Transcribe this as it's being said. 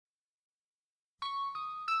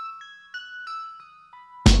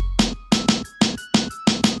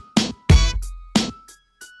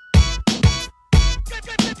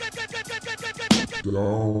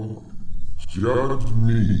Don't judge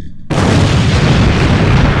me.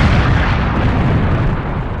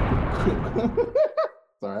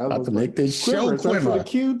 Sorry, I was about to make this show for the quiver.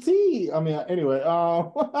 QT. I mean, anyway,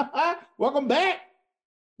 welcome back.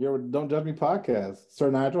 You're with Don't Judge Me podcast.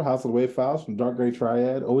 Sir Nigel, House of the Wave Files from Dark Gray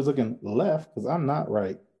Triad. Always looking left because I'm not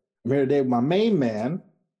right. I'm here today with my main man,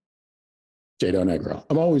 J Del Negro.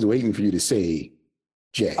 I'm always waiting for you to say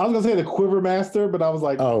J. I was gonna say the Quiver Master, but I was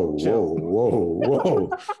like, oh, chill. whoa.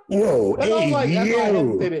 That's Hey, why I you.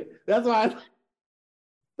 hesitated. That's why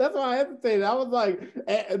I hesitated. I was like,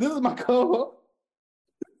 this is my co-host.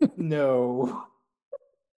 No.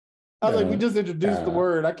 I was like, we just introduced the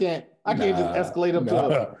word. I can't just escalate up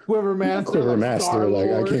to Quiver Master. Quiver Master, like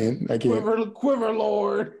I can't. Quiver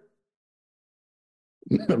Lord.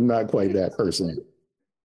 I'm not quite that person.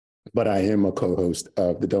 But I am a co-host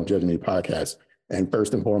of the Don't Judge Me podcast. And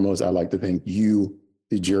first and foremost, I'd like to thank you,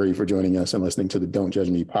 the jury, for joining us and listening to the Don't Judge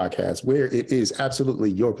Me podcast, where it is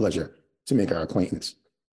absolutely your pleasure to make our acquaintance.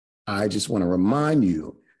 I just want to remind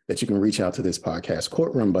you that you can reach out to this podcast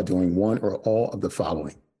courtroom by doing one or all of the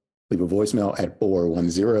following. Leave a voicemail at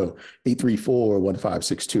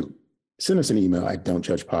 410-834-1562. Send us an email at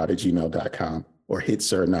don'tjudgepod@gmail.com or hit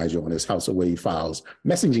Sir Nigel on his House of Wave Files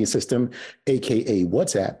messaging system, aka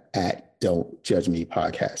WhatsApp, at Don't Judge Me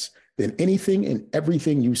Podcast. Then anything and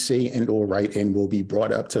everything you say and or write in will be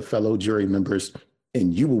brought up to fellow jury members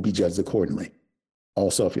and you will be judged accordingly.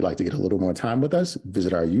 Also, if you'd like to get a little more time with us,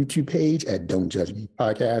 visit our YouTube page at Don't Judge Me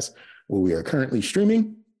Podcast, where we are currently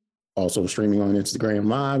streaming. Also streaming on Instagram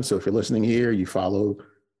Live. So if you're listening here, you follow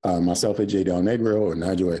myself at J Del Negro or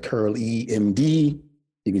Nigel at Curl EMD.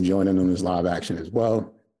 You can join in on this live action as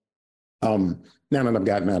well. Now that I've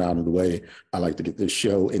gotten that out of the way, I like to get this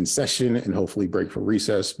show in session and hopefully break for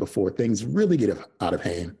recess before things really get out of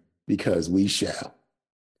hand, because we shall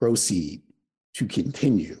proceed to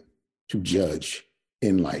continue to judge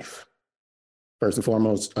in life. First and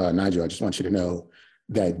foremost, Nigel, I just want you to know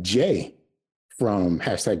that Jay from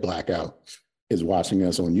 #Blackout is watching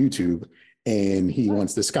us on YouTube, and he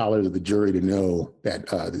wants the scholars of the jury to know that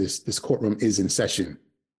this courtroom is in session,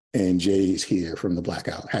 and Jay is here from the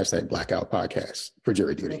Blackout #Blackout podcast for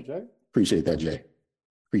jury duty. Appreciate that, Jay.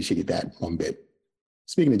 Appreciate that one bit.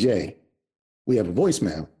 Speaking of Jay, we have a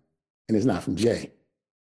voicemail, and it's not from Jay,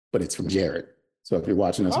 but it's from Jared. So if you're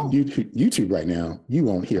watching us on YouTube right now, you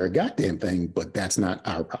won't hear a goddamn thing, but that's not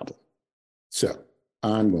our problem. So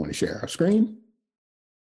I'm going to share our screen.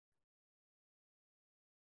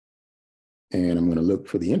 And I'm going to look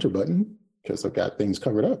for the enter button because I've got things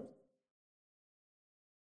covered up.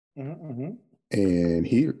 And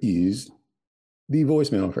here is the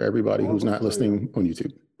voicemail for everybody who's not listening on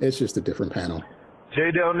YouTube. It's just a different panel.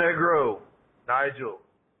 J Del Negro, Nigel,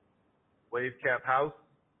 Wavecap House.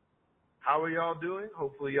 How are y'all doing?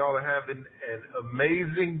 Hopefully y'all are having an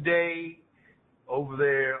amazing day over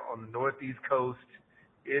there on the Northeast Coast.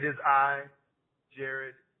 It is I,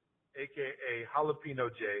 Jared, a.k.a.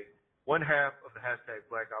 Jalapeno J, one half of the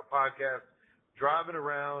 #Blackout podcast, driving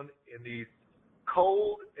around in these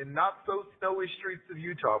cold and not so snowy streets of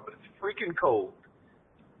Utah, but it's freaking cold.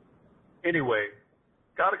 Anyway,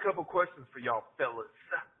 got a couple questions for y'all fellas.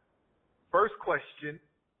 First question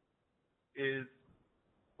is,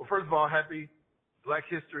 well, first of all, happy Black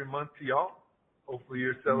History Month to y'all. Hopefully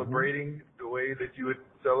you're celebrating the way that you would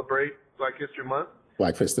celebrate Black History Month.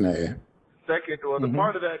 Black fist in the air. Second, well, the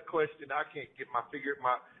part of that question, I can't get my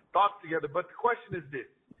thoughts together, but the question is this.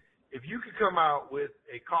 If you could come out with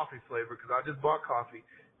a coffee flavor, because I just bought coffee,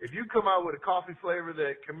 if you come out with a coffee flavor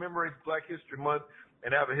that commemorates Black History Month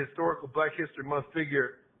and have a historical Black History Month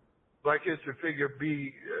figure, Black History figure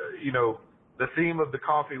be, the theme of the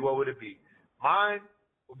coffee, what would it be? Mine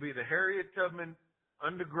will be the Harriet Tubman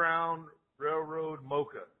Underground Railroad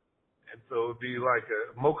Mocha. And so it'd be like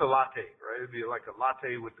a mocha latte, right? It'd be like a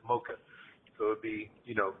latte with the mocha. So it'd be,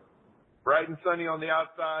 bright and sunny on the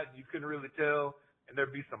outside. You couldn't really tell. And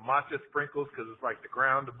there'd be some matcha sprinkles because it's like the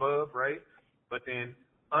ground above, right? But then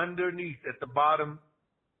underneath at the bottom,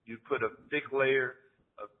 you put a thick layer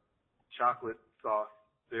of chocolate sauce,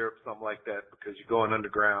 syrup, something like that, because you're going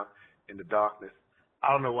underground in the darkness.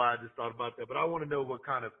 I don't know why I just thought about that, but I want to know what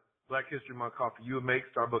kind of Black History Month coffee you would make.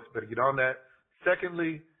 Starbucks better get on that.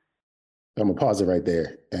 Secondly, I'm going to pause it right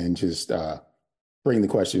there and just bring the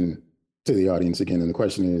question to the audience again. And the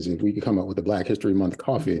question is, if we could come up with a Black History Month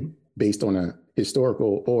coffee based on a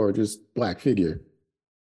historical or just Black figure,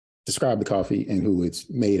 describe the coffee and who it's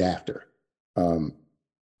made after. I'm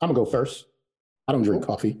going to go first. I don't drink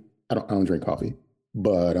coffee. I don't drink coffee,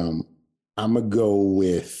 but I'm going to go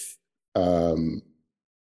with, I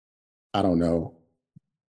don't know,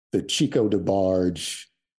 the Chico DeBarge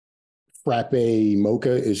frappe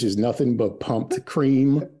mocha is just nothing but pumped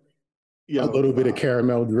cream, a little bit of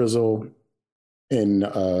caramel drizzle, and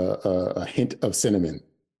a hint of cinnamon.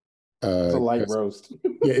 It's a light roast.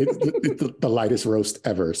 Yeah, it's the lightest roast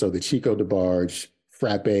ever. So the Chico DeBarge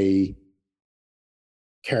frappe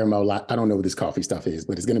caramel, I don't know what this coffee stuff is,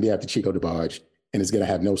 but it's going to be at the Chico DeBarge, and it's going to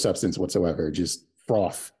have no substance whatsoever, just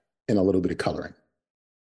froth and a little bit of coloring.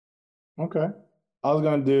 Okay. I was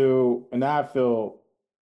going to do, and now I feel,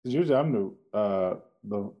 because usually I'm the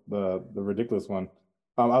ridiculous one.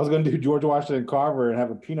 I was going to do George Washington Carver and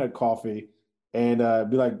have a peanut coffee and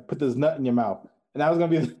be like, put this nut in your mouth. And that was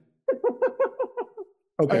going to be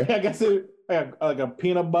okay. I guess like a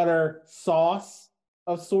peanut butter sauce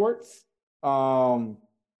of sorts. Yeah,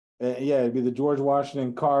 it'd be the George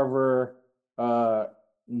Washington Carver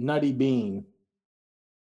nutty bean.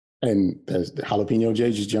 And as the Jalapeno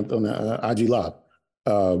Jay just jumped on the IG Live.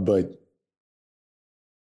 But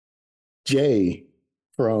Jay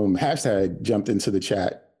from Hashtag jumped into the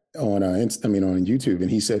chat on on YouTube,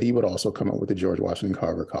 and he said he would also come up with the George Washington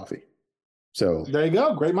Carver coffee. So there you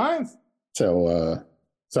go, great minds. So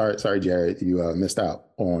sorry, Jared, you missed out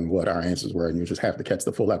on what our answers were, and you just have to catch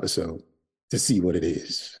the full episode to see what it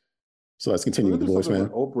is. So let's continue with the voicemail.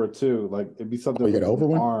 Oprah too, like it'd be something with Oprah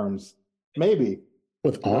one? Arms, maybe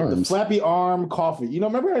with arms. The flappy arm coffee. You know,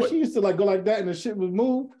 remember how she used to like go like that and the shit would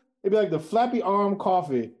move? It'd be like the flappy arm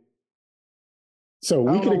coffee. So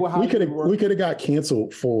we could have got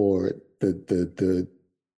canceled for the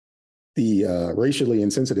racially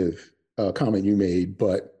insensitive comment you made,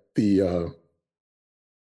 but you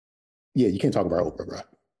can't talk about Oprah, bro.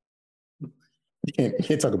 You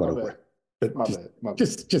can't talk about Oprah.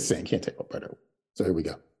 Just saying, can't take Oprah. So here we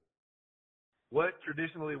go. What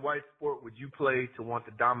traditionally white sport would you play to want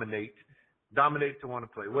to dominate to want to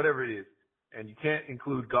play, whatever it is, and you can't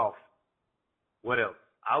include golf? What else?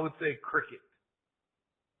 I would say cricket.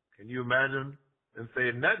 Can you imagine and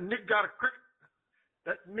saying that Nick got a cricket?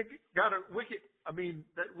 That Nick got a wicket. I mean,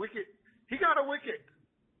 that wicket. He got a wicket.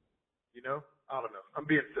 You know? I don't know. I'm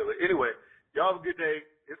being silly. Anyway, y'all have a good day.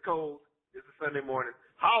 It's cold. It's a Sunday morning.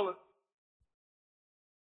 Holla.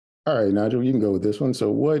 All right, Nigel, you can go with this one.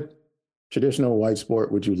 So what traditional white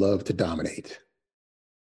sport would you love to dominate?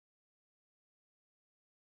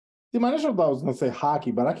 See, my initial thought was going to say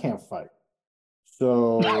hockey, but I can't fight.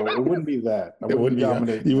 So it wouldn't be that. You wouldn't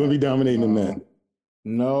be dominating in that.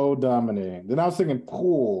 No dominating. Then I was thinking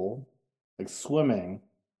pool, like swimming.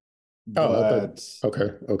 Oh,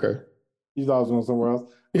 okay. You thought I was going somewhere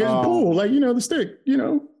else? Because pool, like, the stick,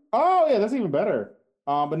 Oh, yeah, that's even better.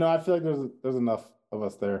 But no, I feel like there's enough of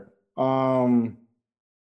us there.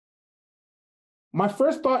 My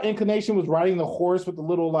first thought inclination was riding the horse with the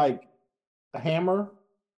little, like, a hammer.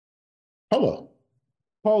 Polo.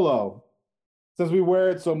 Since we wear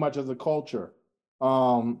it so much as a culture.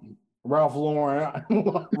 Ralph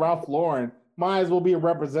Lauren might as well be a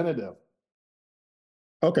representative.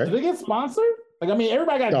 Okay. Did they get sponsored? Like, I mean,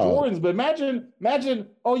 everybody got Jordans, but imagine,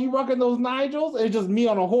 you rocking those Nigels, and it's just me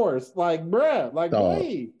on a horse. Like, bruh, like,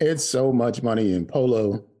 hey. It's so much money in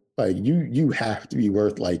polo. Like, you have to be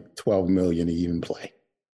worth like 12 million to even play.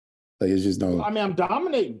 Like, it's just no. I mean, I'm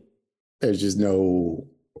dominating. There's just no.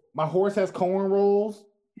 My horse has corn rolls.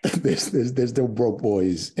 there's no broke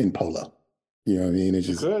boys in polo. You know what I mean? It's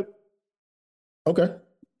just. Could. Okay.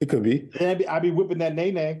 It could be. I'd be whipping that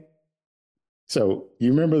nay-nay. So you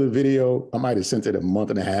remember the video, I might have sent it a month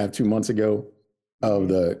and a half, 2 months ago, of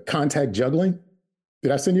the contact juggling?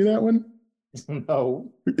 Did I send you that one?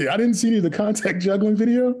 No. I didn't see you the contact juggling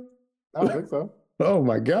video? I don't think so. Oh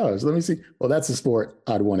my gosh. Let me see. Well, that's a sport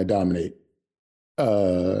I'd want to dominate.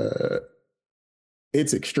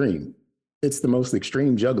 It's extreme. It's the most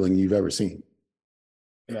extreme juggling you've ever seen.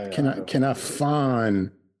 Yeah, Can I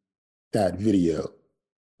find that video?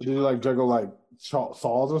 Did you like juggle like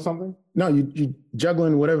saws or something? No, you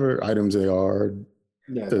juggling whatever items they are,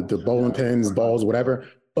 the bowling pins, balls, whatever.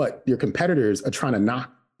 But your competitors are trying to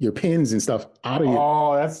knock your pins and stuff out of you.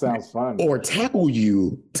 Oh, that sounds fun. Or tackle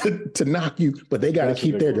you to knock you, but they got to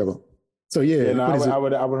keep their juggle. So I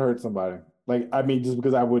would hurt somebody. Like, I mean, just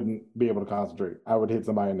because I wouldn't be able to concentrate, I would hit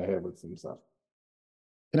somebody in the head with some stuff.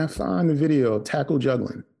 Can I find the video of tackle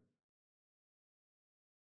juggling?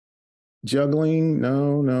 Juggling?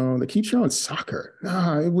 No. They keep showing soccer.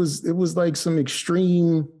 Nah, it was like some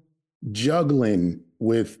extreme juggling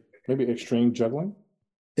with maybe extreme juggling.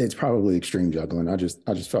 It's probably extreme juggling. I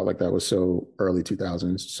just felt like that was so early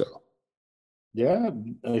 2000s. So yeah,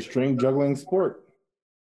 extreme juggling sport.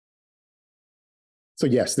 So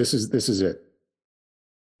yes, this is it.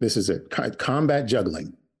 This is it. Combat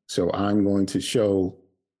juggling. So I'm going to show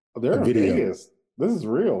They're a in video. Vegas. This is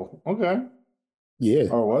real. Okay. Yeah,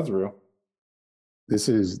 Oh, it was real.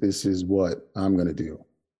 this is what I'm going to do.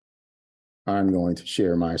 I'm going to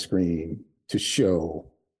share my screen to show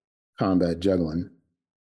combat juggling.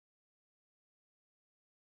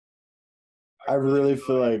 I really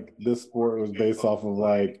feel like this sport was based off of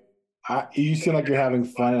like, you seem like you're having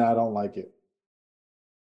fun and I don't like it.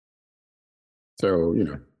 So,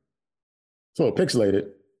 it's a little pixelated,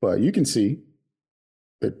 but you can see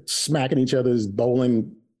they're smacking each other's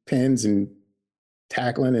bowling pins and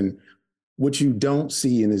tackling. And what you don't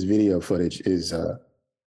see in this video footage is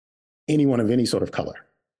anyone of any sort of color.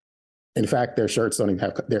 In fact, their shirts don't even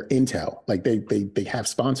have, they're Intel. Like they have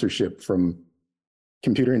sponsorship from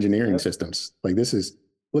computer engineering systems. Like this is,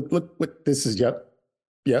 look, this is, yep.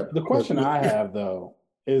 The question I have though,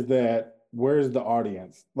 is that where's the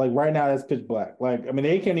audience? Like right now that's pitch black. Like, I mean,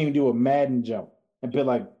 they can't even do a Madden jump and put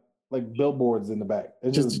like billboards in the back.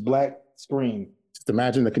 It's just black screen. Just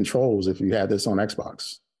imagine the controls if you had this on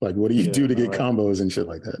Xbox. Like, what do you do to get combos and shit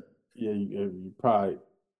like that? Yeah, you probably.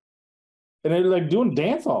 And they're like doing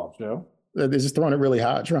dance offs, yo. They're just throwing it really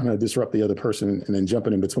hot, trying to disrupt the other person and then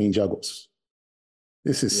jumping in between juggles.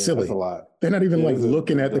 This is silly. That's a lot. They're not even like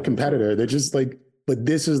looking at the competitor. They're just like, but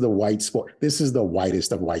this is the white sport. This is the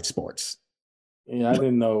whitest of white sports. Yeah, I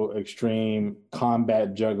didn't know extreme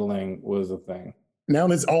combat juggling was a thing. Now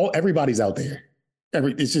everybody's out there.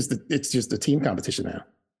 It's just a team competition now.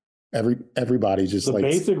 Everybody just the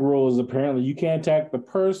basic rule is apparently you can't attack the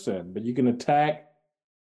person, but you can attack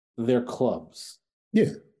their clubs.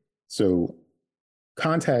 Yeah. So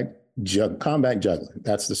combat juggling,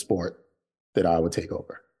 that's the sport that I would take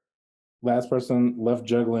over. Last person left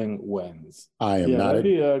juggling wins. I am not. That'd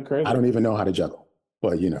be crazy. I don't even know how to juggle,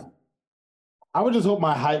 but I would just hope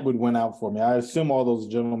my height would win out for me. I assume all those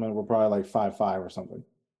gentlemen were probably like 5'5" or something.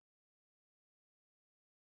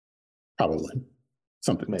 Probably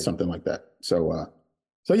something like that. So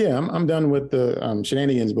yeah, I'm done with the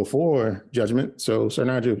shenanigans before judgment. So Sir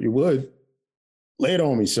Nigel, if you would, lay it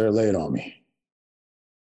on me, sir. Lay it on me.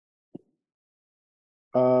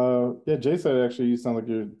 Yeah, Jay said actually you sound like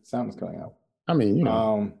your sound is cutting out. I mean,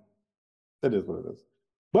 it is what it is.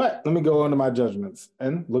 But let me go into my judgments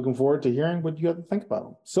and looking forward to hearing what you have to think about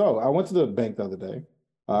them. So I went to the bank the other day.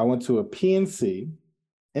 I went to a PNC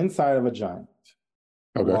inside of a Giant.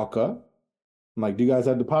 Okay. Walk up. I'm like, do you guys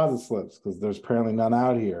have deposit slips? Because there's apparently none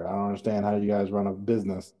out here. I don't understand how you guys run a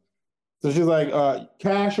business. So she's like,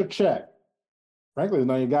 cash or check? Frankly, it's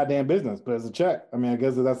none of your goddamn business, but it's a check. I mean, I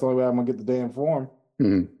guess that's the only way I'm going to get the damn form.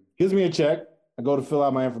 Mm-hmm. Gives me a check. I go to fill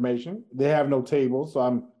out my information. They have no table, so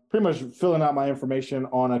I'm pretty much filling out my information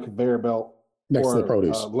on a conveyor belt next to the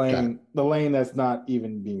produce the lane that's not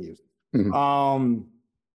even being used. Mm-hmm.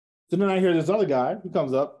 So then I hear this other guy who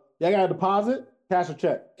comes up. Yeah, I got a deposit, cash or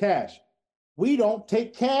check? Cash. We don't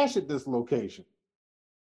take cash at this location.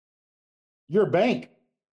 You're a bank.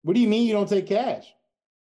 What do you mean you don't take cash?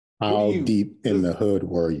 How deep in the hood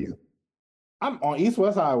were you? I'm on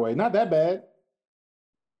East-West Highway. Not that bad.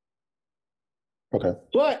 Okay.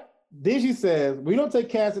 But then she says, we don't take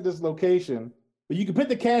cash at this location, but you can put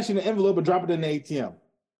the cash in the envelope and drop it in the ATM.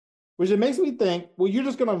 Which it makes me think, well, you're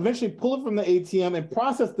just going to eventually pull it from the ATM and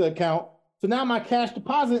process the account. So now my cash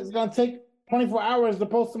deposit is going to take 24 hours to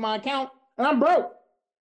post to my account, and I'm broke.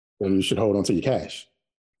 Well, you should hold on to your cash.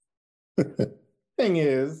 Thing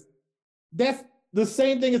is, that's the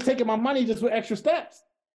same thing as taking my money just with extra steps.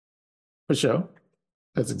 For sure.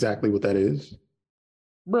 That's exactly what that is.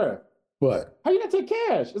 Bruh. What? How you not take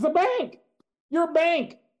cash? It's a bank. You're a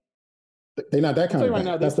bank. They're not that kind of right bank.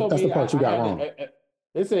 now, that's the part you got wrong.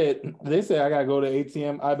 They said I gotta go to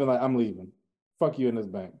ATM. I've been like, I'm leaving. Fuck you in this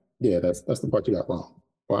bank. Yeah, that's the part you got wrong.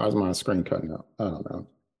 Why is my screen cutting out? I don't know.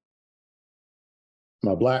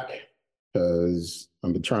 Am I black? Because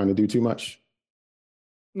I've been trying to do too much?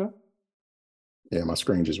 No. Yeah, my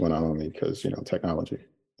screen just went out on me because, technology.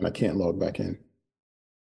 And I can't log back in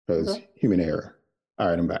because human error. All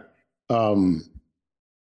right, I'm back.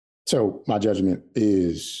 So my judgment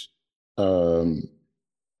is gentle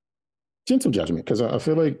judgment, because I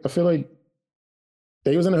feel like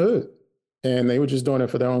they was in the hood and they were just doing it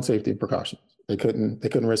for their own safety precautions. They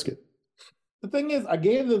couldn't risk it. The thing is, I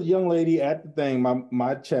gave the young lady at the thing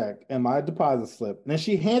my check and my deposit slip, and then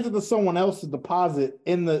she hands it to someone else to deposit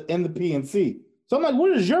in the PNC. So I'm like,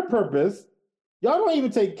 what is your purpose? Y'all don't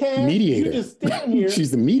even take cash. Mediator. You just stand here.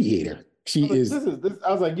 She's the mediator. She is.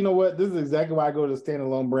 I was like, you know what? This is exactly why I go to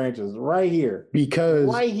standalone branches right here.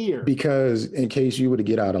 Because in case you were to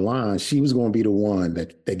get out of line, she was going to be the one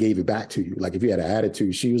that gave it back to you. Like if you had an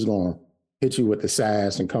attitude, she was going to hit you with the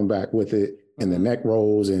sass and come back with it. and the neck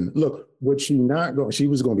rolls. And look, what she not going, she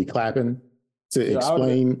was going to be clapping to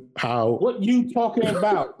explain how. What you talking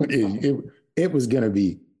about? it was going to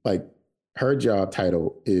be like, her job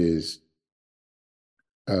title is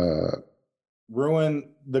ruin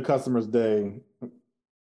the customer's day.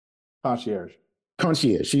 Concierge.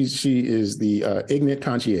 She is the ignorant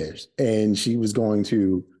concierge, and she was going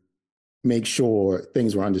to make sure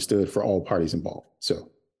things were understood for all parties involved.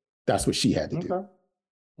 So that's what she had to do.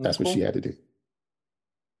 That's what she had to do.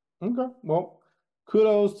 Okay. Well,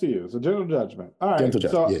 kudos to you. So general judgment. All right. Gentle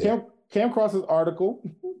judgment. So came across this article.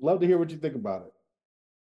 Love to hear what you think about it.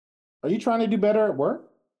 Are you trying to do better at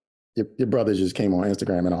work? Your brother just came on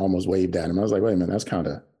Instagram and I almost waved at him. I was like, wait a minute, that's kind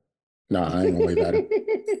of, nah, I ain't gonna wave at him.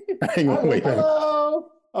 I ain't gonna wave at him.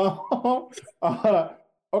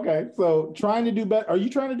 Okay, so trying to do better. Are you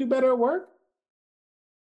trying to do better at work?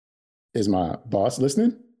 Is my boss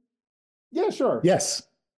listening? Yeah, sure. Yes.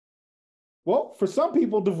 Well, for some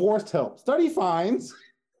people, divorce helps. Study finds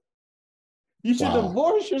you should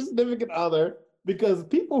divorce your significant other because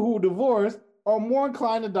people who divorce are more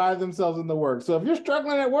inclined to dive themselves in the work. So if you're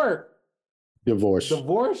struggling at work, divorce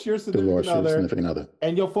your significant other,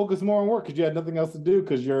 and you'll focus more on work because you had nothing else to do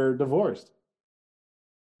because you're divorced.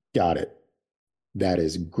 Got it. That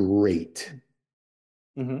is great.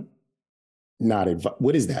 Mm-hmm. Not advice.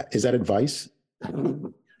 What is that? Is that advice?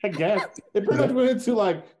 I guess it pretty much went into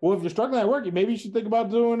like, well, if you're struggling at work, maybe you should think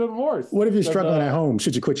about doing a divorce. What if you're struggling at home?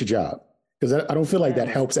 Should you quit your job? Because I don't feel like that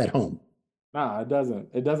helps at home. Nah, it doesn't.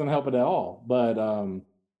 It doesn't help it at all. But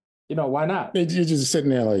why not? You're just sitting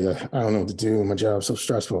there like, I don't know what to do. My job's so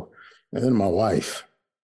stressful. And then my wife.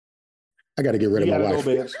 I got to get rid of my wife.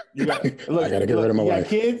 I got to get rid of my wife.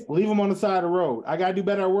 Kids, leave them on the side of the road. I got to do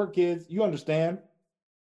better at work, kids. You understand?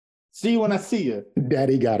 See you when I see you.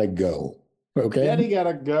 Daddy got to go. Okay. Daddy got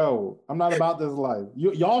to go. I'm not about this life.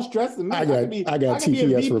 Y'all stressing me. I got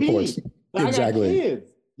TPS reports. Exactly. I got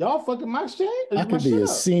kids. Y'all fucking my shit. I could be a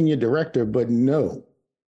senior director, but no.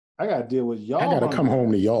 I got to deal with y'all. I got to come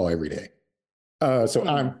home to y'all every day.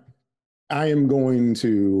 So I am going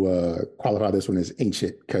to qualify this one as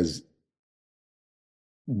ancient because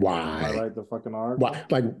why? I write the fucking article. Why?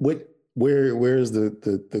 Like where's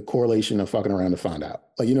the correlation of fucking around to find out?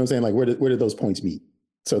 Like, you know what I'm saying? Like where did those points meet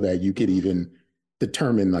so that you could even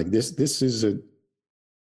determine like this is a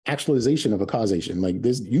actualization of a causation. Like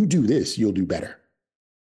this, you do this, you'll do better.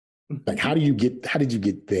 Like how did you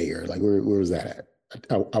get there? Like where was that at?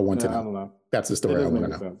 I want to know. I don't know. That's the story I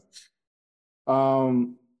want to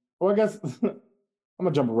know. Well, I guess I'm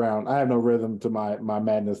gonna jump around. I have no rhythm to my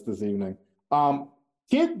madness this evening.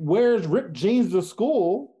 Kid wears ripped jeans to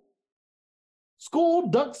school. School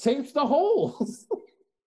duct tapes the holes.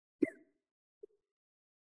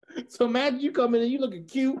 So imagine you come in and you looking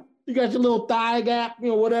cute. You got your little thigh gap,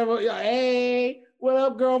 whatever. Hey, what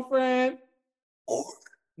up, girlfriend?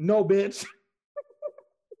 No, bitch.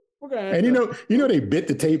 And you know they bit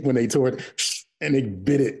the tape when they tore it, and they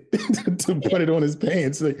bit it to put it on his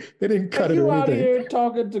pants. They didn't cut it or anything. You out here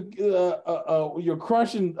talking to you're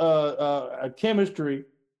crushing chemistry,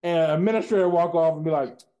 and an administrator walk off and be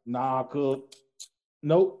like, "Nah, cook,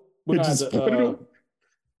 nope." You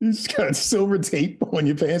just got silver tape on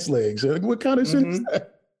your pants legs. Like, what kind of shit is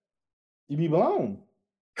that? You be blown.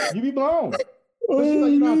 Especially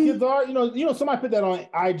like, how kids are. Somebody put that on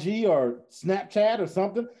IG or Snapchat or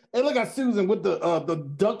something. And look at Susan with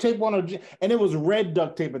the duct tape on her, and it was red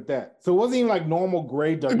duct tape at that. So it wasn't even like normal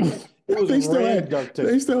gray duct tape. It was red duct tape.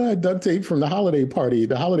 They still had duct tape from the holiday party,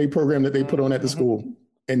 the holiday program that they put on at the school,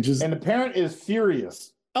 and the parent is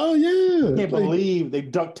furious. Oh yeah, I can't believe they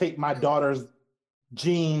duct taped my daughter's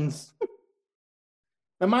jeans.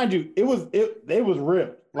 Now, mind you, it was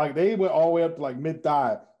ripped. Like they went all the way up to like mid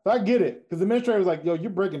thigh. So I get it, because the administrator was like, "Yo, you're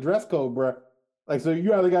breaking dress code, bro. Like, so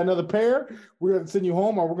you either got another pair, we're gonna send you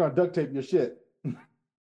home, or we're gonna duct tape your shit."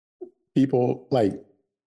 People like,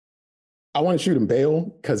 I want to shoot them bail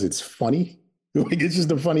because it's funny. Like, it's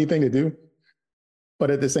just a funny thing to do. But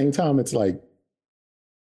at the same time, it's like,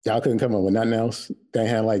 y'all couldn't come up with nothing else. They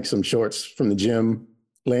had like some shorts from the gym,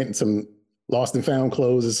 some lost and found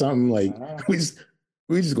clothes or something. Like, we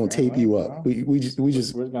just gonna tape you up. We're just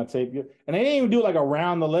gonna tape you. And they didn't even do like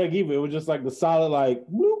around the leg either. It was just like the solid like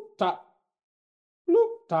bloop top.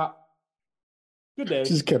 Good day.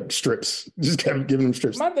 Just kept strips. Just kept giving them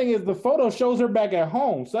strips. My thing is the photo shows her back at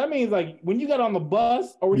home. So that means like when you got on the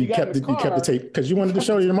bus or when you got in the car, you kept the tape because you wanted to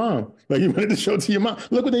show your mom. Like you wanted to show it to your mom.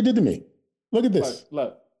 Look what they did to me. Look at this.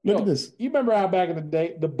 Look at this. You remember how back in the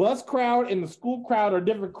day, the bus crowd and the school crowd are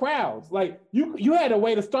different crowds. Like you had a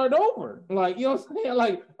way to start over. Like, you know what I'm saying?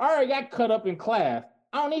 Like, all right, got cut up in class.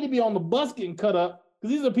 I don't need to be on the bus getting cut up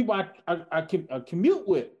because these are people I commute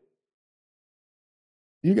with.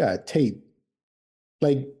 You got tape.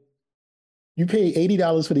 Like, you pay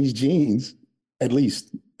 $80 for these jeans, at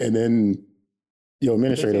least. And then your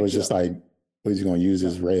administrator was just like, what is he going to use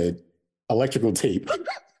this red electrical tape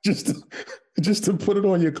just to put it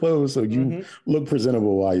on your clothes so you look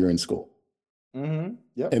presentable while you're in school.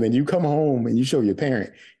 Yep. And then you come home and you show your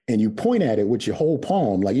parent and you point at it with your whole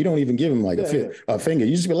palm. Like, you don't even give him like a finger.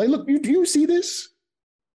 You just be like, look, do you see this?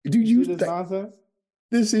 Do you see this nonsense?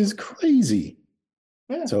 This is crazy.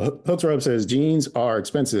 Yeah. So Hooks Rub says jeans are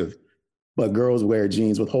expensive, but girls wear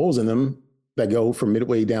jeans with holes in them that go from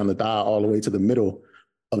midway down the thigh all the way to the middle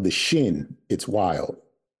of the shin. It's wild.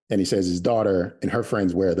 And he says his daughter and her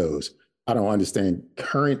friends wear those. I don't understand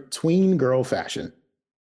current tween girl fashion.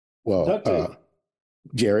 Well,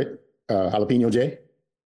 Jared, Jalapeno J,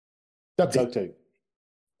 duct tape.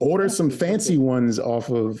 Order some fancy ones off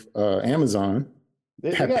of Amazon.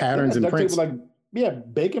 They have patterns and prints.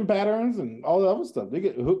 Bacon patterns and all the other stuff. They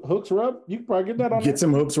get Hooks Rub. You can probably get that on. Get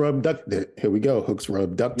some Hooks Rub duct. Here we go. Hooks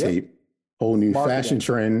Rub duct tape. Whole new fashion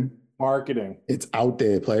trend. Marketing. It's out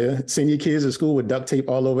there, player. Send your kids to school with duct tape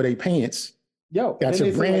all over their pants. Yo, got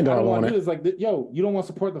your brand all on it. It's like, yo, you don't want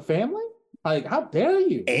to support the family? Like, how dare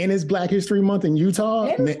you? And it's Black History Month in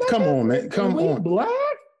Utah. Man, come on, man. Come on. Black?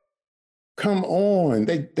 Come on.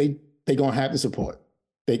 They gonna have to support.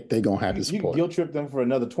 They gonna have to support. You guilt trip them for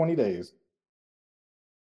another 20 days.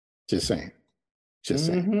 Just saying.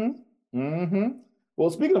 Saying. Well,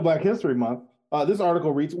 speaking of Black History Month, this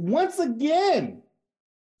article reads, once again,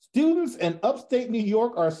 students in upstate New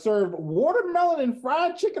York are served watermelon and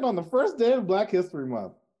fried chicken on the first day of Black History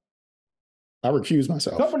Month. I recuse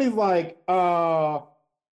myself. Companies like, we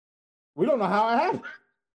don't know how it happened.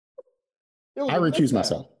 I recuse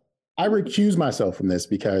myself. I recuse myself from this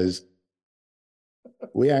because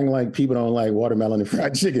we acting like people don't like watermelon and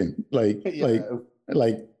fried chicken. I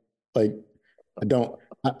don't.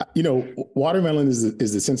 Watermelon is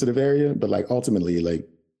the sensitive area, but like ultimately, like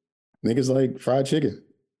niggas like fried chicken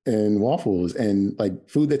and waffles and like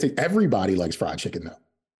food that everybody likes fried chicken though.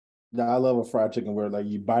 Yeah, I love a fried chicken where like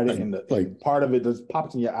you bite it and part of it just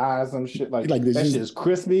pops in your eyes and shit. Like that shit is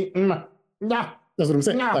crispy. Nah. That's what I'm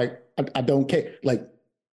saying. Nah. Like I don't care. Like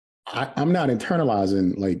I'm not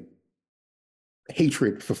internalizing like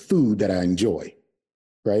hatred for food that I enjoy.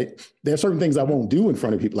 Right? There are certain things I won't do in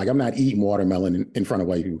front of people. Like I'm not eating watermelon in front of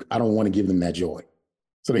white people. I don't want to give them that joy.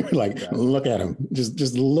 So they like, look at him.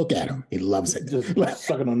 Just look at him. He loves it. Just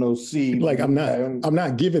sucking on those seeds. Like I'm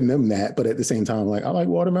not giving them that, but at the same time, like I like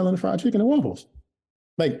watermelon and fried chicken and waffles.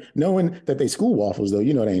 Like knowing that they school waffles though,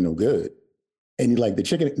 you know they ain't no good. And you like the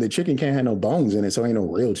chicken can't have no bones in it, so it ain't no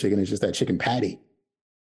real chicken. It's just that chicken patty.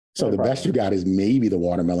 So the best you got is maybe the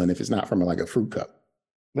watermelon if it's not from like a fruit cup.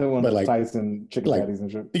 They want like Tyson chicken patties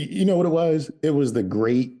and shit. You know what it was? It was the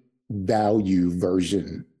great value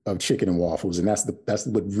version of chicken and waffles, and that's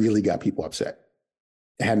what really got people upset.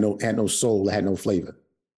 It had no soul, it had no flavor.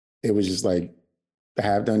 It was just like the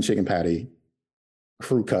half-done chicken patty,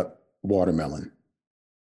 fruit cup, watermelon,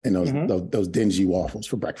 and those dingy waffles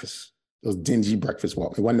for breakfast. Those dingy breakfast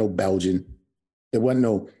waffles. It wasn't no Belgian. It wasn't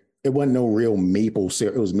no real maple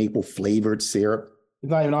syrup. It was maple flavored syrup. It's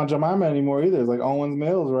not even on Jemima anymore either. It's like Owens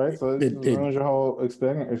Mills, right? So it ruins your whole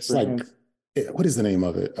experience. Like, what is the name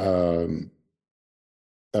of it?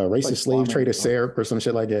 Racist like slave trader syrup or some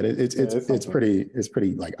shit like that. It's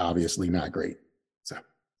pretty like obviously not great. So,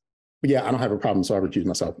 but yeah, I don't have a problem. So I recuse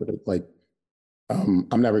myself with it. Like, I'm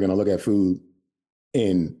never gonna look at food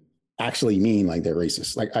and actually mean like they're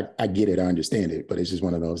racist. Like I get it, I understand it, but it's just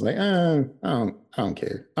one of those like, I don't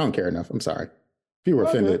care. I don't care enough. I'm sorry. If you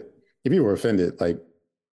were offended, like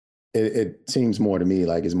it seems more to me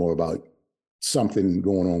like it's more about something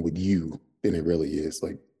going on with you than it really is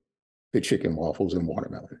like the chicken, waffles, and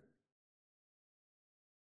watermelon.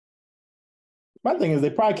 My thing is they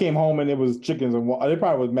probably came home and it was chickens and they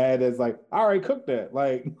probably was mad as like, I already cooked that.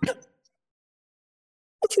 Like,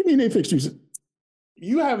 what you mean they fixed you?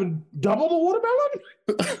 You haven't doubled the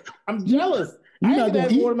watermelon? I'm jealous. I ain't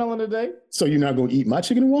had watermelon today. So you're not gonna eat my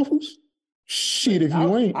chicken and waffles? Shit, if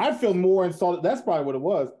you ain't. I feel more insulted. That's probably what it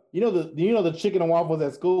was. You know the chicken and waffles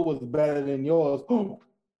at school was better than yours.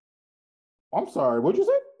 I'm sorry. What'd you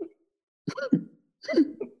say?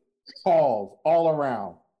 Pause all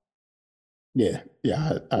around. Yeah.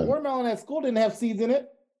 Watermelon at school didn't have seeds in it.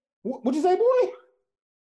 What'd you say, boy?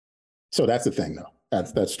 So that's the thing, though.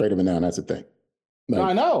 That's straight up and down. That's the thing. Like, no,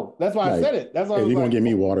 I know. That's why I said it. That's why if you're gonna give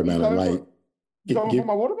me watermelon, like give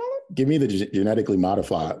my watermelon. Give me the genetically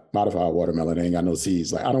modified watermelon. It ain't got no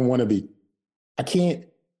seeds. Like I don't want to be. I can't.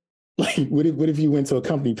 Like what if you went to a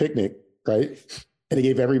company picnic, right? and they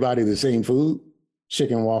gave everybody the same food,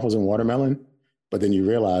 chicken, waffles, and watermelon. But then you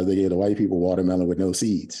realize they gave the white people watermelon with no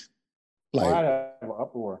seeds. I'd Like, have an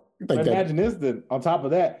uproar. like But that. imagine this then, on top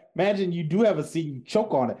of that, imagine you do have a seat, you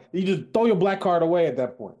choke on it. You just throw your black card away at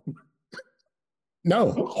that point.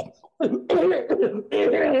 No,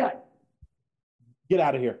 Get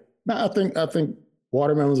out of here. no, I think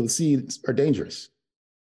watermelons with seeds are dangerous.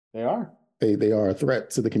 They are. They are a threat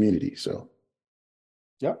to the community. So,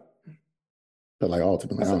 Yep. but like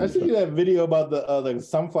ultimately, I sent you that video about the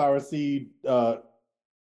sunflower seed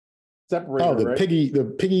separator. oh, the right?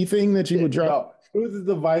 piggy thing that you would drop. No, it was this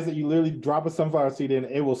device that you literally drop a sunflower seed in,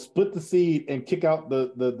 it will split the seed and kick out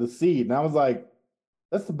the seed. And I was like,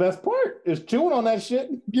 that's the best part, is chewing on that shit.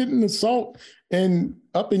 Getting the salt and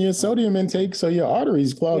up in your sodium intake so your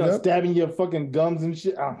arteries clog up. Stabbing your fucking gums and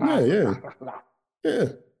shit. Yeah.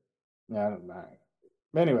 Yeah, I don't know.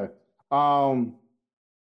 Anyway,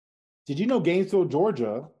 did you know Gainesville,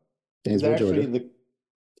 Georgia is Gainesville, actually Georgia. the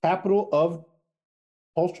capital of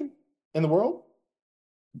poultry in the world?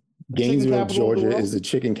 Gainesville, capital of the Georgia world? is the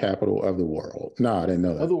chicken capital of the world. No, I didn't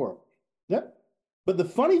know Of that. the world. Yep. But the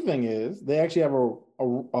funny thing is, they actually have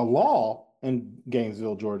a law in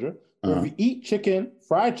Gainesville, Georgia, where if you eat chicken,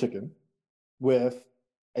 fried chicken, with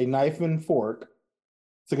a knife and fork,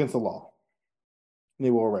 it's against the law. And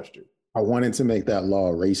they will arrest you. I wanted to make that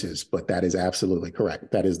law racist, but that is absolutely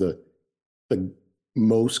correct. That is the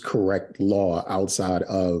most correct law outside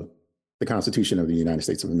of the Constitution of the United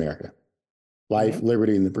States of America. Life,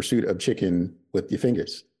 liberty, and the pursuit of chicken with your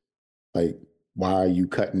fingers. Like, why are you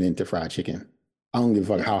cutting into fried chicken? I don't give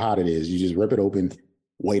a fuck how hot it is. You just rip it open.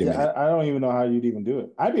 Wait a minute. I don't even know how you'd even do it.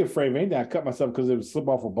 I'd be afraid of anything. I cut myself because it would slip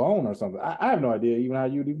off a bone or something. I have no idea even how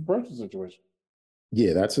you'd even approach the situation.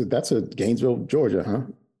 Yeah, that's a Gainesville, Georgia, huh?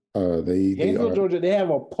 Gainesville, Georgia, they have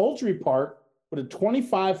a poultry park with a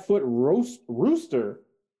 25-foot rooster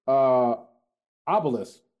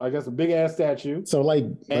obelisk. I guess a big ass statue. So like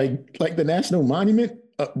the national monument,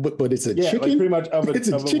 but it's a chicken. Like pretty much of a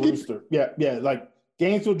chicken? rooster. Yeah. Like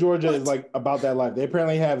Gainesville, Georgia is like about that life. They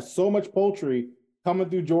apparently have so much poultry coming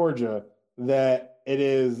through Georgia that it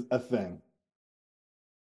is a thing.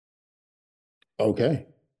 Okay.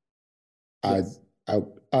 Yes.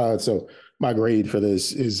 So my grade for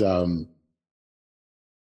this is I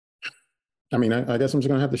mean, I guess I'm just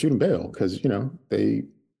gonna have to shoot them bail because they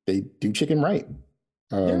do chicken right.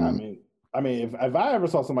 Yeah, I mean, if I ever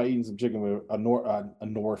saw somebody eating some chicken with a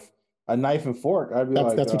knife and fork, I'd be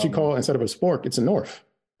like, that's what you call, instead of a spork, it's a North,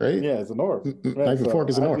 right? Yeah, it's a North. Knife and fork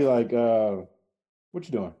is a I'd North. be like, what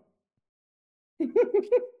you doing?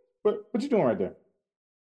 what you doing right there?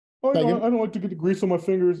 Oh, Like I don't like to get the grease on my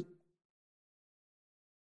fingers.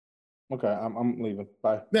 Okay, I'm leaving.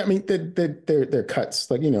 Bye. I mean, they're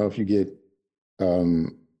cuts. Like, if you get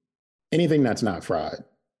anything that's not fried,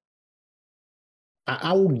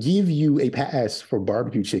 I will give you a pass for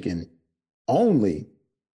barbecue chicken only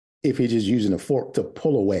if you're just using a fork to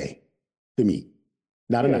pull away the meat,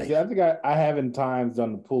 not a knife. See, I think I have in times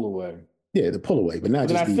done the pull away. Yeah, the pull away, but not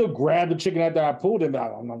But just. then I still grab the chicken after I pulled it.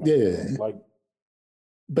 Like,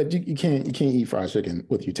 but you can't eat fried chicken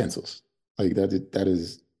with utensils like that. That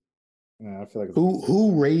is. Yeah, I feel like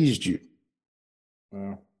Who raised you?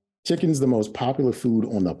 Yeah. Chicken's the most popular food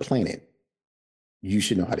on the planet. You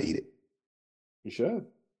should know how to eat it. You should.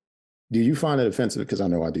 Do you find it offensive? Because I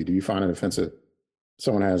know I do. Do you find it offensive?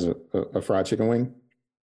 Someone has a fried chicken wing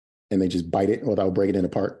and they just bite it without breaking it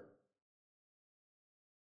apart.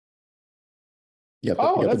 You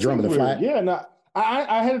got the drum in the flat. Yeah, no,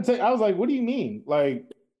 I had to take. I was like, "What do you mean?" Like,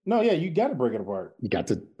 no, yeah, you got to break it apart. You got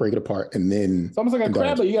to break it apart and then. It's almost like a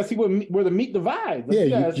crab, but you got to see where the meat divides. Like,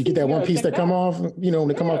 yeah, you get that one piece that come off. When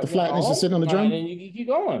they come off the flat and it's just sitting on the drum. And you keep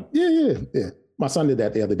going. Yeah. My son did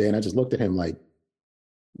that the other day, and I just looked at him like,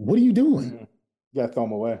 "What are you doing?" You got to throw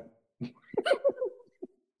them away.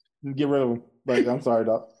 Get rid of them. Like, I'm sorry,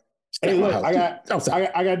 dog. Hey, look, I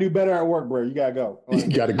got to do better at work, bro. You gotta go. Like,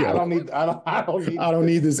 you gotta go. I don't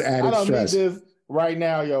need this added stress. I don't need this right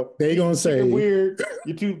now, yo. They gonna say weird.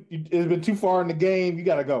 It's been too far in the game. You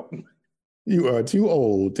gotta go. You are too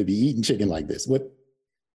old to be eating chicken like this. What?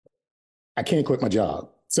 I can't quit my job,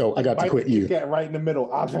 so I got to quit you. Cat right in the middle.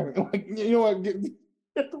 Like, you know what? Get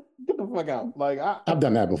the fuck out. Like I've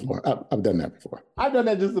done that before. I've done that before. I've done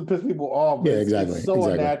that just to piss people off. Yeah, exactly. It's so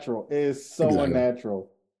unnatural. It is so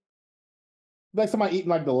unnatural. Like somebody eating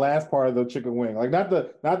like the last part of the chicken wing, like not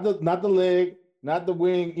the leg, not the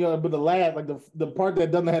wing, but the last, like the part that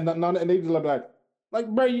doesn't have nothing on it, and they just like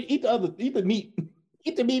bro, you eat the meat,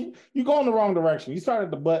 eat the meat. You go in the wrong direction. You start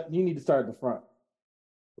at the butt, you need to start at the front.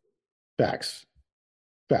 Facts,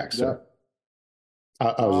 Yeah. sir.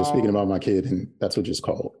 I was just speaking about my kid, and that's what just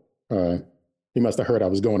called. He must have heard I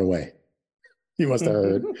was going away. He must have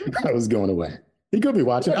heard I was going away. He could be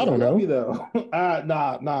watching. I don't know. Though.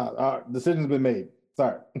 Nah. Decision's been made.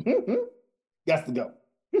 Sorry. Got to go.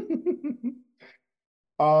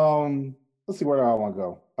 Let's see, where do I want to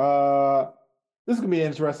go? This is gonna be an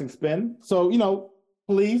interesting spin. So,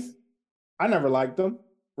 police, I never liked them,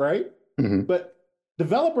 right? Mm-hmm. But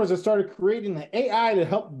developers have started creating the AI to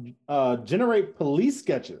help generate police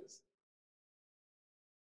sketches.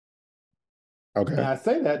 Okay. And I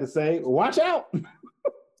say that to say, watch out.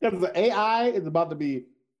 Because the AI is about to be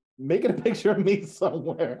making a picture of me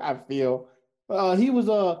somewhere, I feel. He was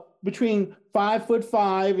between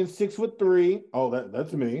 5'5" and 6'3". Oh,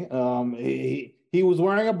 that's me. He was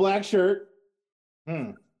wearing a black shirt.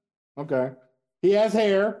 Okay. He has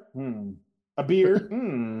hair. A beard.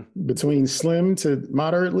 Between slim to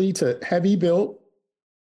moderately to heavy built.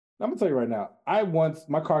 I'm gonna tell you right now.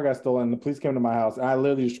 My car got stolen. The police came to my house, and I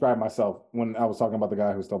literally described myself when I was talking about the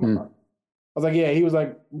guy who stole my car. I was like, yeah, he was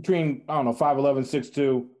like between, I don't know, 5'11",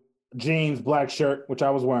 6'2", jeans, black shirt, which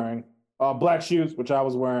I was wearing, black shoes, which I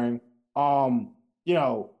was wearing.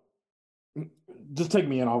 Just take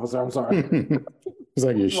me in, officer. I'm sorry. It's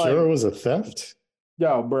like, you sure it was a theft?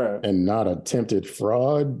 Yo, bro. And not attempted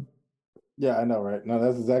fraud? Yeah, I know, right? No,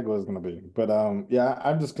 that's exactly what it's gonna be. But yeah,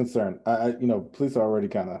 I'm just concerned. Police are already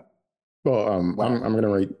kind of. Well, I'm gonna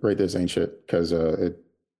rate this ain't shit because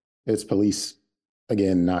it's police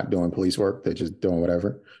again not doing police work. They're just doing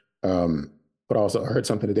whatever. But also I heard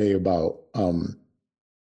something today about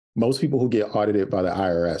most people who get audited by the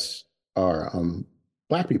IRS are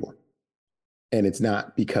Black people, and it's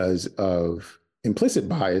not because of implicit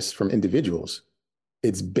bias from individuals.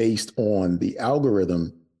 It's based on the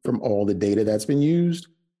algorithm from all the data that's been used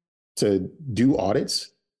to do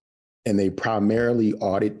audits. And they primarily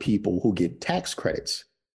audit people who get tax credits.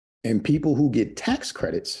 And people who get tax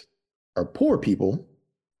credits are poor people.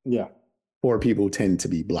 Yeah. Poor people tend to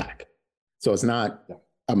be Black. So it's not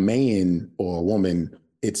a man or a woman,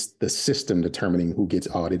 it's the system determining who gets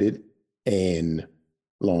audited. And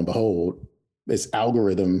lo and behold, this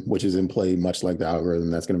algorithm, which is in play, much like the algorithm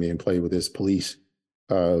that's going to be in play with this police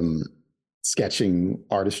sketching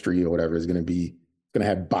artistry or whatever, is going to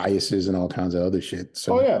have biases and all kinds of other shit.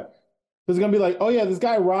 So, oh yeah, it's going to be like, oh yeah, this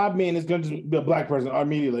guy robbed me, and it's going to be a Black person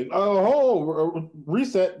immediately.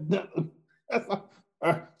 Reset.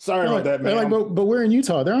 Sorry about that, man. But we're in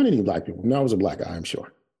Utah. There aren't any Black people. No, it was a Black guy, I'm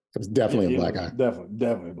sure. It was definitely a Black guy.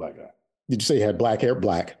 Definitely a Black guy. Did you say he had black hair?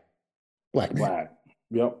 Black man. Black.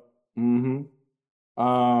 Yep.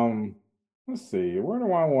 Let's see. Where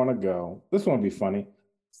do I want to go? This one will be funny.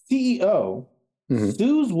 CEO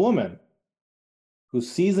sues woman who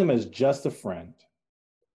sees him as just a friend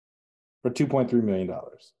for $2.3 million.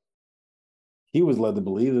 He was led to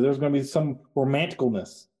believe that there's going to be some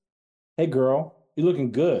romanticalness. Hey, girl, you're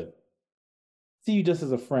looking good. See you just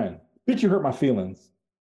as a friend. Bitch, you hurt my feelings.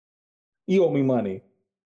 You owe me money.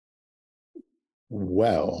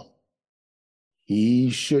 Well, he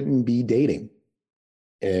shouldn't be dating.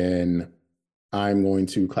 And I'm going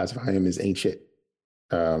to classify him as ain't shit.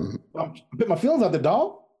 I put my feelings out the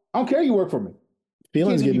dog. I don't care you work for me.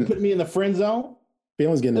 Feelings you put me in the friend zone.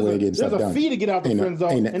 Feelings getting away getting stuff done. There's a fee to get out the friend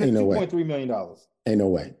zone, and it's $2.3 million. Ain't no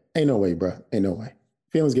way. Ain't no way, bro. Ain't no way.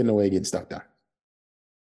 Feelings getting away getting stuff done.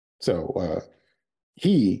 So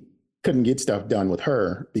he couldn't get stuff done with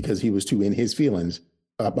her because he was too in his feelings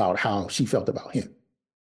about how she felt about him.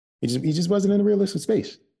 He just wasn't in a realistic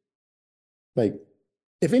space. Like,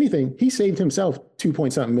 if anything, he saved himself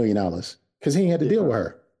 $2-something million because he ain't had to deal with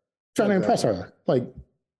her, trying to impress her, like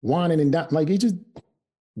whining and down. Like, he just,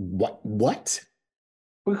 what?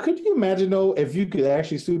 But could you imagine, though, if you could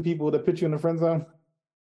actually sue people that put you in the friend zone?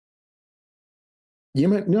 You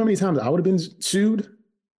know how many times I would have been sued?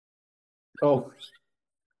 Oh,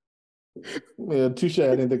 yeah, touche. I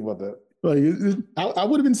didn't think about that. Like, I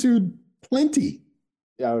would have been sued plenty.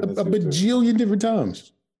 Yeah, I would have been sued a bajillion different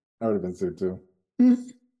times. I would have been sued too.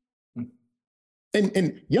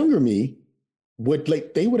 And younger me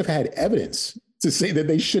they would have had evidence to say that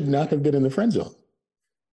they should not have been in the friend zone.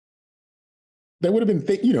 There would have been,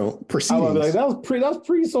 proceedings. I would that was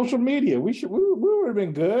pre-social media. We would have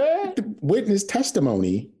been good. The witness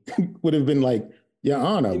testimony would have been like, Your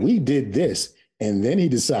Honor, we did this, and then he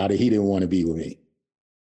decided he didn't want to be with me.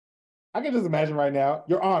 I can just imagine right now,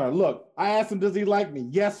 Your Honor, look, I asked him, does he like me?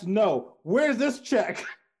 Yes, no. Where's this check?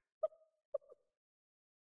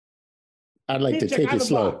 I'd like to take it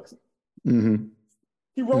slow. Mm-hmm.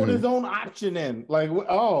 He wrote his own option in. Like,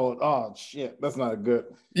 oh, shit, that's not good.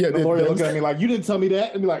 Yeah, the lawyer looking at me like, you didn't tell me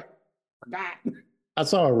that. And be like, forgot. I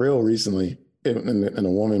saw a reel recently and a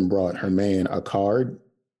woman brought her man a card,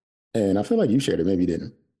 and I feel like you shared it, maybe you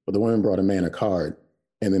didn't, but the woman brought a man a card,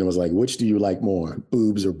 and then it was like, which do you like more,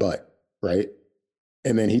 boobs or butt, right?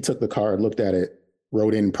 And then he took the card, looked at it,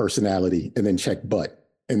 wrote in personality, and then checked butt,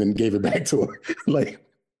 and then gave it back to her. like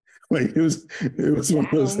it was one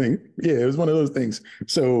of those things. Yeah, it was one of those things.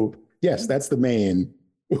 So yes, that's the man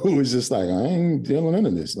who was just like, I ain't dealing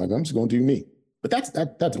into this. Like, I'm just gonna do me. But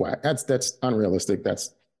that's why that's unrealistic.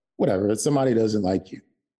 That's whatever. If somebody doesn't like you,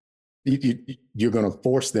 you're gonna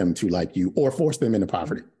force them to like you or force them into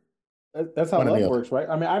poverty. That's how love works, right?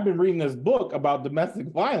 I mean, I've been reading this book about domestic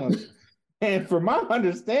violence, and from my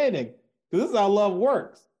understanding, this is how love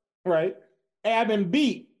works, right? And I've been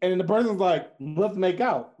beat, and then the person's like, "Let's make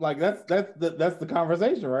out." Like that's the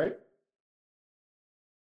conversation, right?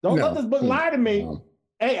 Don't let this book lie to me. No.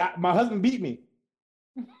 Hey, my husband beat me.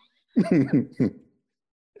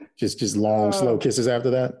 just long, slow kisses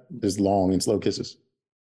after that. Just long and slow kisses.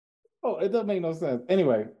 Oh, it doesn't make no sense.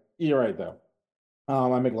 Anyway, you're right though.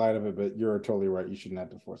 I make light of it, but you're totally right. You shouldn't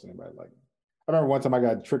have to force anybody like me. I remember one time I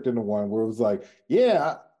got tricked into one where it was like,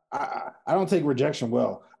 yeah, I don't take rejection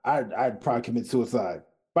well. I'd probably commit suicide.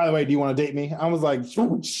 By the way, do you want to date me? I was like,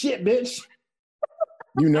 shit, bitch.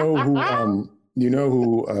 You know who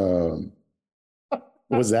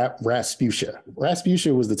was that? Rasputia.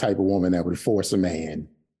 Rasputia was the type of woman that would force a man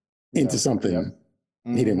into something. Yep.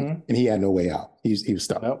 Mm-hmm. He didn't, and he had no way out. He was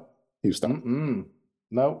stuck. Nope. He was stuck.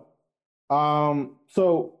 Nope.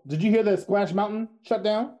 So did you hear that Splash Mountain shut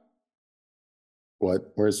down?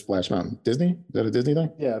 What? Where's Splash Mountain? Disney? Is that a Disney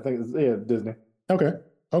thing? Yeah, I think it's Disney. Okay.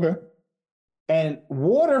 And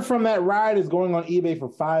water from that ride is going on eBay for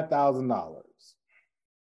 $5,000.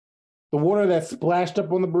 The water that splashed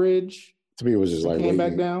up on the bridge. To me, it was just like came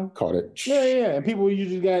back down. Caught it. Yeah. And people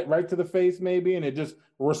usually got right to the face, maybe, and it just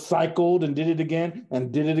recycled and did it again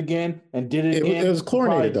and did it again and did it again. It was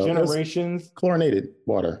chlorinated though. Generations. Chlorinated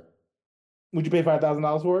water. Would you pay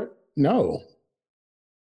 $5,000 for it? No.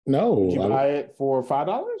 Would you buy it for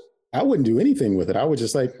 $5? I wouldn't do anything with it. I would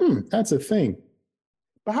just like, that's a thing.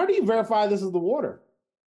 But how do you verify this is the water?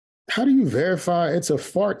 How do you verify it's a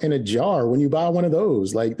fart in a jar when you buy one of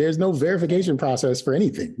those? Like, there's no verification process for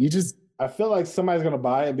anything. I feel like somebody's going to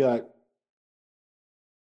buy it and be like,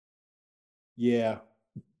 yeah,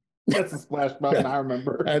 that's a Splash Mountain I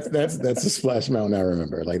remember. that's a Splash Mountain I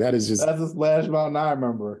remember. Like, that's a Splash Mountain I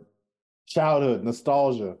remember. Childhood,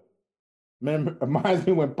 nostalgia. Reminds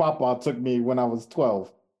me when Papa took me when I was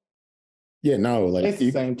 12. Yeah, no, like it's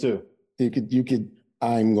the same too. You could.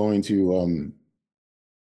 I'm going to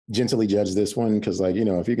gently judge this one because, like,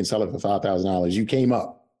 if you can sell it for $5,000, you came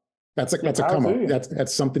up. That's a come up.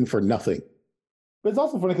 That's something for nothing. But it's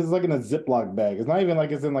also funny because it's like in a Ziploc bag. It's not even like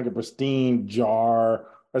it's in like a pristine jar, or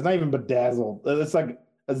it's not even bedazzled. It's like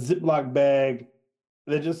a Ziploc bag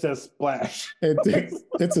that just says Splash.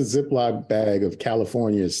 It's a Ziploc bag of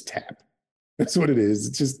California's tap. That's what it is.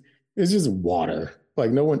 It's just water. Like,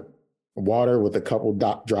 water with a couple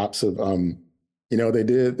drops of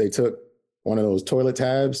they took one of those toilet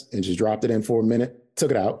tabs and just dropped it in for a minute,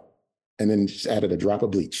 took it out, and then just added a drop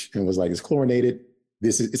of bleach and was like, it's chlorinated.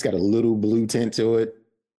 It's got a little blue tint to it.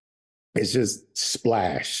 It's just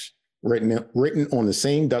Splash written on the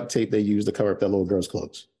same duct tape they used to cover up that little girl's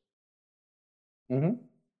clothes. Mm-hmm.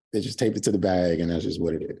 They just taped it to the bag, and that's just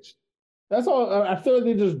what it is. That's all. I feel like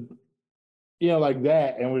they just, like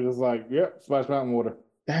that, and we're just like, yep, Splash Mountain water.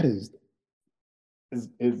 That is.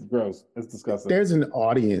 It's gross. It's disgusting. There's an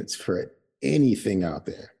audience for anything out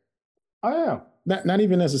there. Oh yeah. Not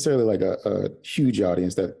even necessarily like a huge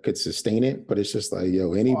audience that could sustain it, but it's just like,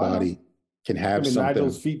 anybody can have something.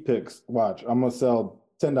 Nigel's feet pics. Watch, I'm gonna sell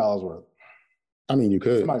 $10 worth. I mean, you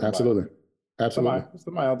could. Absolutely. Somebody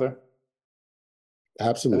out there.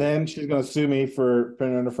 Absolutely. And then she's gonna sue me for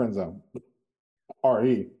putting her in the friend zone. Or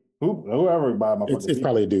whoever buy my. It's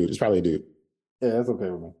probably a dude. It's probably a dude. Yeah, that's okay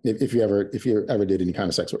with me. If you ever did any kind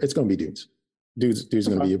of sex work, it's going to be dudes. Dudes are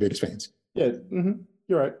going to be your biggest fans. Yeah,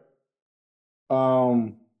 you're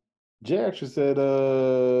right. Jay actually said,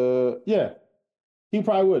 yeah, he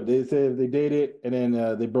probably would. They said if they dated and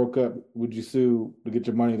then they broke up, would you sue to get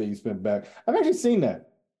your money that you spent back? I've actually seen that,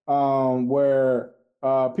 where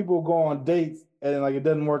people go on dates and then, like, it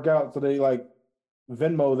doesn't work out, so they like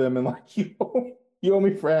Venmo them and like you owe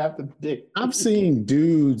me for half the dick. I've seen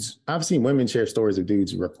women share stories of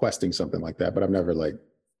dudes requesting something like that, but I've never like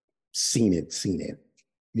seen it.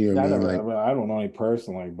 You know what I mean? I don't know any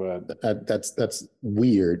personally, but that's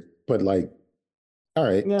weird. But like, all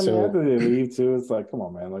right. Yeah, so, after they leave too, it's like, come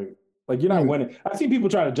on, man. Like you're not winning. I've seen people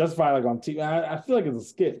try to justify like on TV. I feel like it's a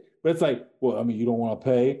skit. But it's like, well, I mean, you don't want to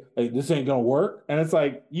pay. Like, this ain't gonna work. And it's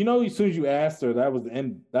like, as soon as you asked her, that was the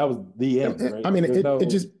end. That was the end, right? I mean, There's no-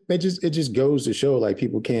 it just goes to show like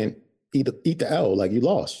people can't eat the L. Like you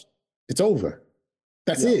lost. It's over.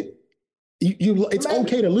 That's Yeah. it. It's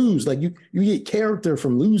okay to lose. Like you get character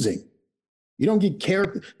from losing. You don't get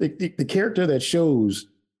character. The character that shows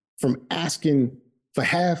from asking for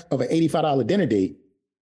half of an $85 dinner date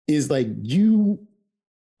is like you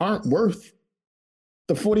aren't worth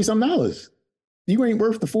the $40-some. You ain't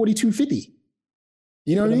worth the $42.50.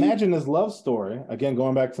 You know what I mean? Imagine this love story, again,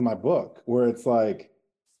 going back to my book, where it's like,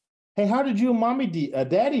 hey, how did you and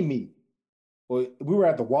daddy meet? Well, we were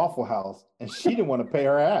at the Waffle House and she didn't want to pay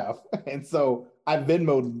her half. And so I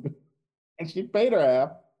Venmoed and she paid her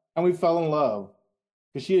half and we fell in love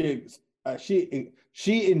because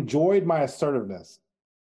she enjoyed my assertiveness.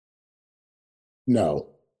 No,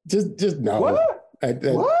 just no. What?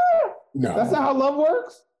 What? No. That's not how love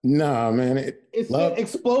works? No, man. It's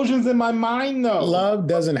explosions in my mind, though. Love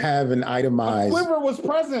doesn't have an itemized. A quiver was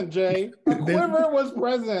present, Jay. A quiver was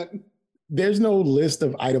present. There's no list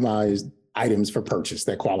of itemized items for purchase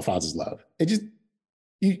that qualifies as love. It just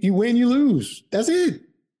you win, you lose. That's it.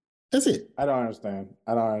 That's it. I don't understand.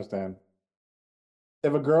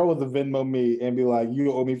 If a girl was to Venmo me and be like,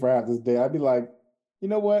 "You owe me for half this day," I'd be like, "You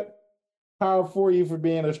know what? Power for you for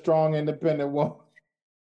being a strong, independent woman."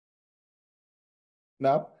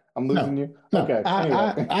 No, I'm losing you. No. Okay.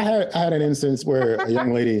 Anyway. I had an instance where a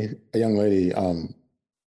young lady,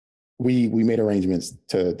 we made arrangements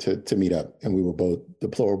to meet up, and we were both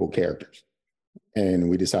deplorable characters, and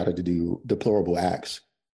we decided to do deplorable acts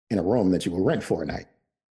in a room that you will rent for a night.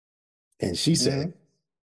 And she said,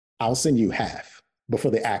 "I'll send you half before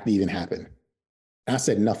the act even happened." And I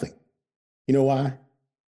said nothing. You know why?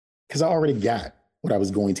 Because I already got what I was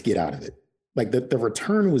going to get out of it. Like the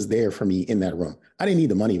return was there for me in that room. I didn't need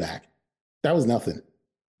the money back. That was nothing,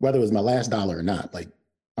 whether it was my last dollar or not. Like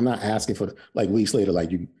I'm not asking for like weeks later,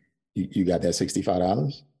 like you got that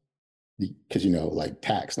 $65 because like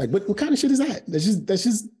tax. Like what kind of shit is that? That's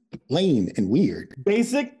just lame and weird.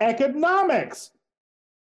 Basic economics.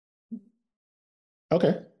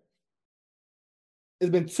 Okay.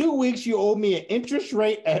 It's been 2 weeks. You owe me an interest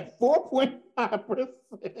rate at 4.5%.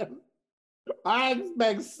 I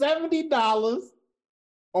expect $70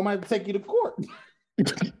 or I might take you to court.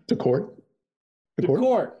 To court? To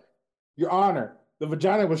court. Your Honor, the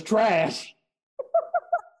vagina was trash.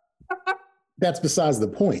 That's besides the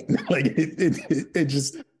point. Like it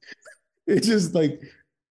just like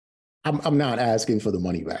I'm not asking for the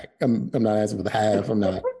money back. I'm not asking for the half. I'm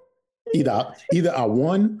not either I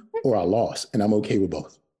won or I lost, and I'm okay with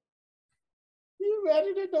both. Can you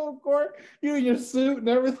imagine it though, court? You in your suit and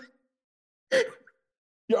everything.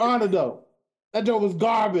 Your Honor, though, that joke was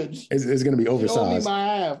garbage. It's going to be oversized. She owed me my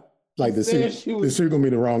half. Like the suit going to be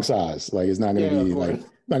the wrong size. Like it's not going to be like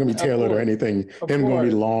not going to be tailored or anything. Him going to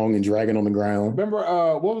be long and dragging on the ground. Remember,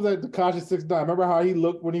 what was that? Tekashi 6ix9ine. Remember how he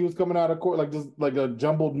looked when he was coming out of court, like just like a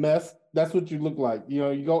jumbled mess. That's what you look like. You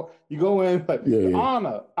go in like, Your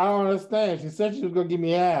Honor, I don't understand. She said she was going to give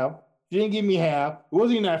me half. She didn't give me half. It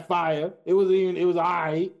wasn't even that fire. It was all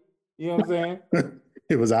right. You know what I'm saying?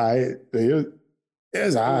 It was all right. It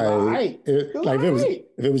was all right.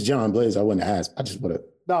 If it was John Blaze, I wouldn't ask. I just would have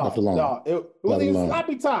left alone. No, it wasn't even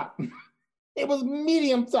sloppy top. It was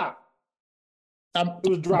medium top. It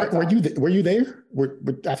was dry top. Were you there?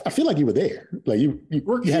 I feel like you were there. Like you had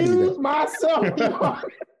to be there. Myself.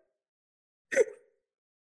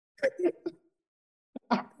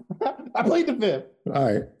 I played the fifth.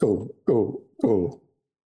 All right, cool.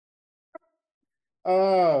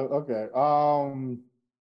 Okay.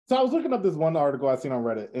 So I was looking up this one article I seen on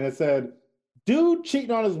Reddit, and it said, dude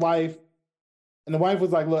cheating on his wife, and the wife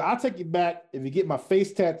was like, look, I'll take you back if you get my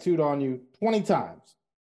face tattooed on you 20 times.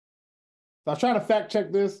 So I was trying to fact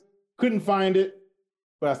check this, couldn't find it,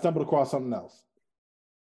 but I stumbled across something else,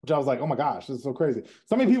 which I was like, oh my gosh, this is so crazy.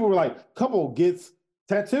 So many people were like, couple gets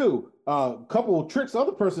tattoo, couple tricks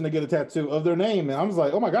other person to get a tattoo of their name, and I was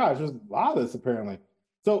like, oh my gosh, there's a lot of this apparently.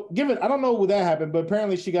 So I don't know what that happened, but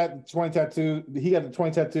apparently she got 20 tattoos, he got the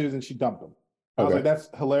 20 tattoos and she dumped him. I was like, that's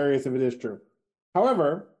hilarious if it is true.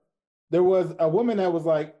 However, there was a woman that was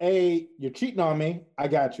like, hey, you're cheating on me. I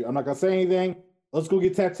got you. I'm not going to say anything. Let's go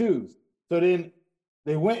get tattoos. So then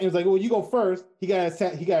they went and was like, well, you go first. He got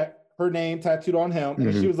her name tattooed on him.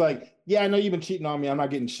 And she was like, yeah, I know you've been cheating on me. I'm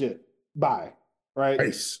not getting shit. Bye. Right?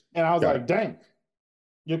 Nice. And I was like, dang,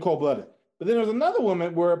 you're cold-blooded. But then there was another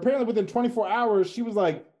woman where apparently within 24 hours, she was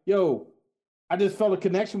like, yo, I just felt a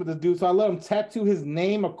connection with this dude. So I let him tattoo his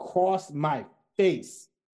name across my face.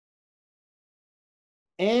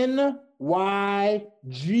 NYC.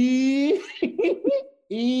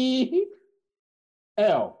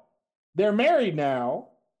 They're married now.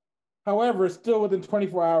 However, still within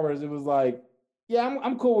 24 hours, it was like, yeah,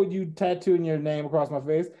 I'm cool with you tattooing your name across my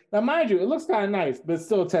face. Now, mind you, it looks kind of nice, but it's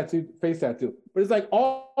still a face tattoo. But it's like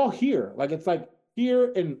all here. Like it's like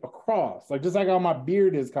here and across. Like just like how my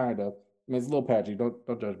beard is kind of. I mean, it's a little patchy. Don't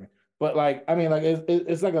judge me. But like, I mean, like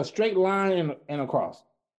it's like a straight line and across.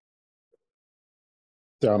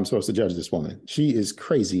 So I'm supposed to judge this woman. She is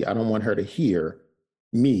crazy. I don't want her to hear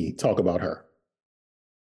me talk about her.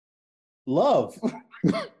 Love.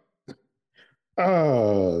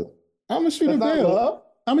 I'm gonna shoot a bail.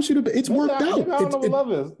 I'm gonna shoot a bail. It's worked out. I don't know what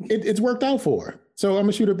love is. It's worked out for her. So I'm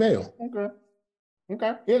gonna shoot a bail.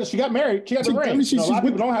 Okay. Yeah, she got married. She got the ring. I mean, a lot of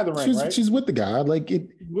people don't have the ring, right? She's with the guy. Like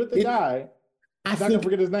with the guy. I'm not gonna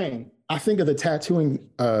forget his name. I think of the tattooing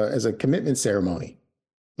as a commitment ceremony.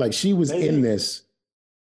 Like she was in this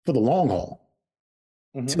for the long haul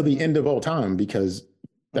till the end of all time because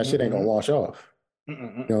that shit ain't gonna wash off. You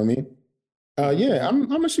know what I mean? Yeah, I'm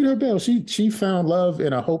gonna shoot her bail. She found love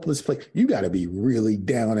in a hopeless place. You got to be really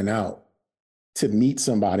down and out to meet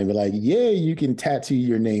somebody and be like, yeah, you can tattoo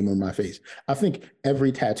your name on my face. I think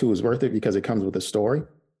every tattoo is worth it because it comes with a story,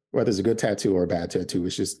 whether it's a good tattoo or a bad tattoo.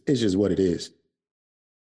 It's just what it is.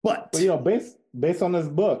 But you know, based on this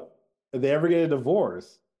book, if they ever get a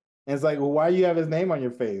divorce, and it's like, well, why do you have his name on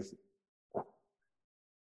your face?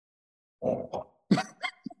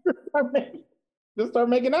 Just start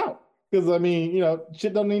making out. Because, I mean, you know,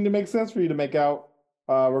 shit don't need to make sense for you to make out,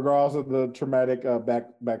 regardless of the traumatic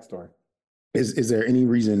backstory. Is there any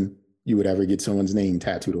reason you would ever get someone's name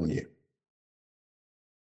tattooed on you?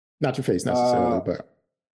 Not your face necessarily, but.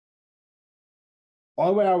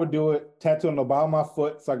 Only way I would do it, tattoo on the bottom of my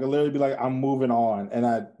foot, so I could literally be like, I'm moving on. And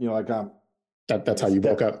That's how you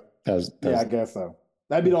broke up? Yeah, I guess so.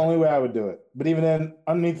 That'd be the only way I would do it. But even then,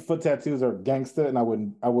 underneath the foot tattoos are gangster, and I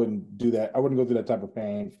wouldn't do that. I wouldn't go through that type of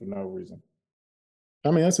pain for no reason.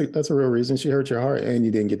 I mean, that's a real reason. She hurt your heart, and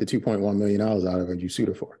you didn't get the $2.1 million out of it. You sued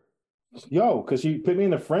her for. Yo, because she put me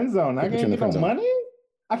in the friend zone. I can't get no money.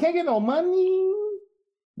 I can't get no money.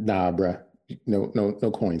 Nah, bruh.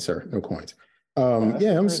 No coins, sir. No coins. I'm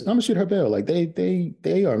gonna shoot her bail. Like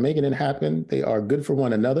they are making it happen. They are good for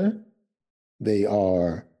one another. They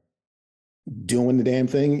are doing the damn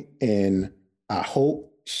thing, and I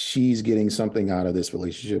hope she's getting something out of this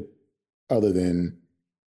relationship other than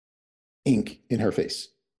ink in her face.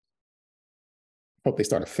 Hope they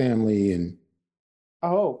start a family and I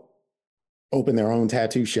hope open their own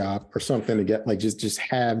tattoo shop or something to get like just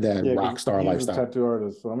have that rock star lifestyle. A tattoo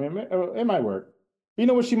artist, so I mean, it might work. You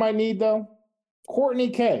know what she might need though? Courtney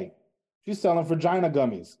K. She's selling vagina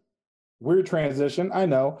gummies. Weird transition, I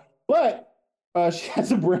know, but she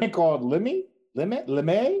has a brand called Lemme, Lemme,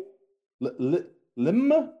 Lemme,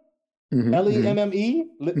 Lemme,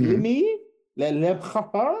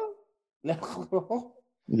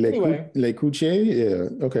 Anyway, Le Couche,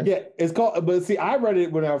 yeah, okay. Yeah, it's called. But see, I read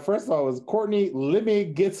it when I first saw it was Courtney. Let me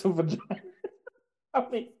get some vagina. I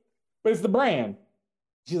mean, but it's the brand.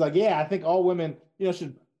 She's like, yeah, I think all women,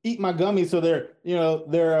 should eat my gummies so their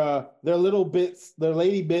little bits, their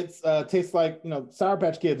lady bits, taste like Sour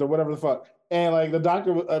Patch Kids or whatever the fuck. And like the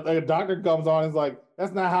doctor comes on and is like,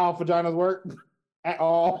 that's not how vaginas work at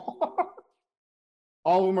all.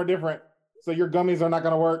 All of them are different, so your gummies are not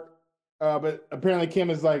gonna work. But apparently Kim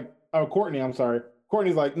is like, Courtney, I'm sorry.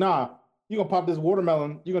 Courtney's like, nah, you're gonna pop this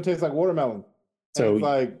watermelon. You're gonna taste like watermelon. And so it's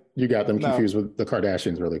like, you got them confused with the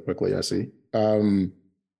Kardashians really quickly, I see. Well,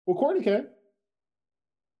 Courtney can.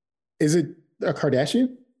 Is it a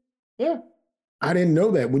Kardashian? Yeah. I didn't know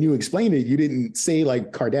that. When you explained it, you didn't say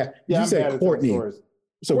like Kardashian. Yeah, you said Courtney.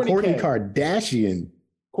 So Kourtney Kardashian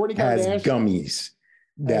has gummies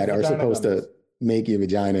that are supposed to make your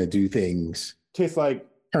vagina do things. Tastes like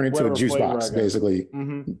turn into a juice box, basically.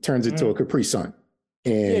 Mm-hmm. Turns into a Capri Sun.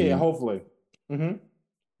 And yeah, hopefully. Mm-hmm.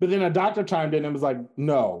 But then a doctor chimed in and was like,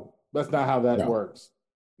 no, that's not how that works.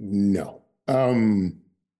 No.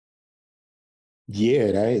 Yeah,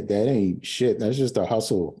 that ain't shit. That's just a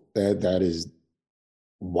hustle. That is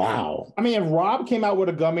wow. I mean, if Rob came out with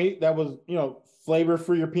a gummy that was, flavor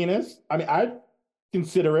for your penis, I mean, I'd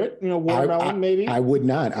consider it, watermelon maybe. I would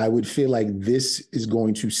not. I would feel like this is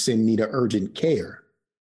going to send me to urgent care.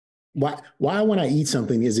 Why when I eat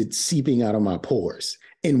something is it seeping out of my pores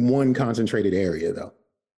in one concentrated area though?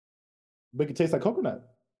 But it could taste like coconut.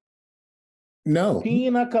 No.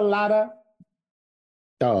 Pina colada.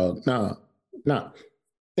 Dog, no.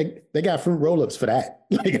 They got fruit roll-ups for that.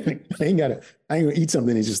 Like I ain't gonna eat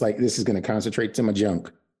something that's just like this is gonna concentrate to my junk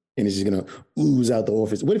and it's just gonna ooze out the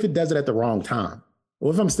orifice. What if it does it at the wrong time?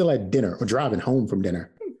 What if I'm still at dinner or driving home from dinner,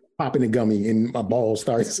 popping a gummy and my balls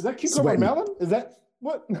starts Is that cucumber sweating? melon? Is that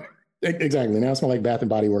what? Exactly. Now I smell like Bath and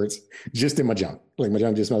Body Works just in my junk. Like my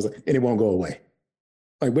junk just smells like, and it won't go away.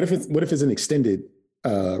 Like what if it's an extended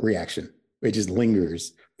reaction? It just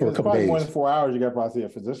lingers for a It's couple probably days. more than 4 hours. You got to probably see a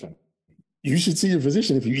physician. You should see your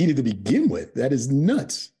physician if you eat it to begin with. That is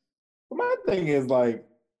nuts. But my thing is like,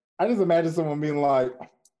 I just imagine someone being like,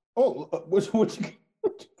 "Oh, what you got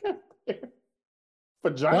there?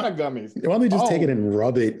 Vagina gummies." Why don't they just take Oh. it and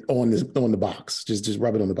rub it on the box? Just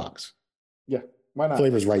rub it on the box. Yeah, why not?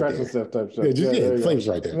 Flavor's right Scratch there. and stuff type shit. Yeah, just, there you flavor's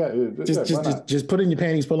go. right there. Yeah, Just put it in your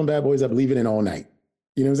panties, pull them bad boys up, leave it in all night.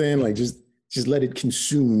 You know what I'm saying? Like just let it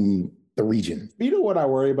consume the region. You know what I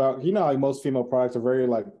worry about? You know, like most female products are very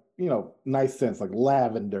like, you know, nice scents like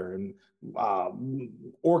lavender and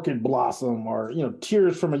orchid blossom or, you know,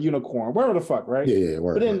 tears from a unicorn, whatever the fuck, right? Yeah,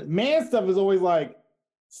 word, But then man stuff is always like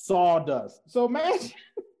sawdust. So imagine,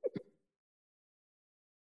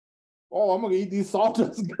 oh, I'm gonna eat these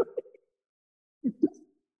sawdust.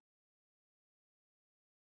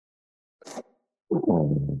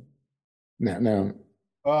 Now,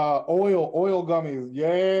 Oil gummies,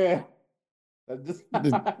 yeah. Just,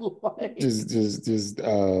 what's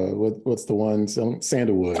the one?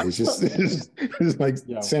 Sandalwood. It's just it's like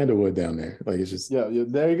sandalwood down there. Like it's just yeah.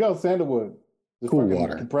 There you go, sandalwood. Just cool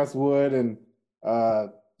water, compressed wood, and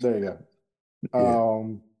there you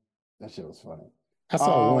go. That shit was funny. I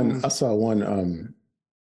saw one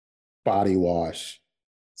body wash.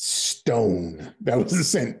 Stone. That was the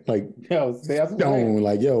scent. Like stone.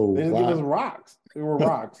 Like yo, they just give us rocks. They were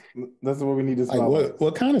rocks. That's what we need to smell. Like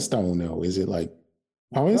what kind of stone though? Is it like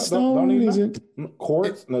pound stone? Don't Is it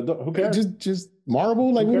quartz? No, who cares? Just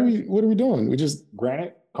marble? Like what are we doing? We just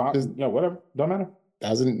granite, whatever. Don't matter.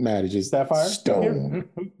 Doesn't matter. Just sapphire, stone.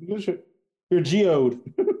 You're geode.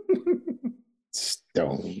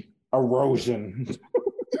 Stone. Erosion.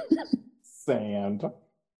 Sand.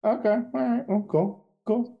 Okay. All right. Well, cool.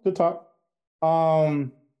 Good talk.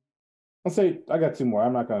 Let's say I got two more.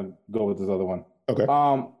 I'm not gonna go with this other one. Okay.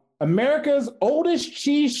 America's oldest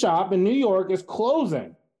cheese shop in New York is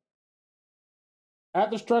closing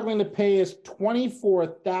after struggling to pay its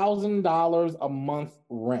 $24,000 a month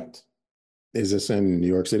rent. Is this in New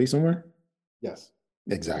York City somewhere? Yes.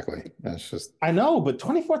 Exactly. That's just. I know, but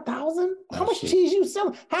 24,000. How much cheese you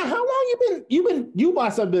selling? How long you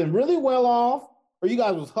myself been really well off, or you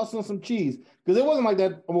guys was hustling some cheese? Because it wasn't like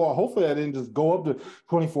that. Well, hopefully I didn't just go up to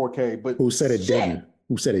 24K. But who said it didn't?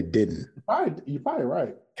 Who said it didn't? You're probably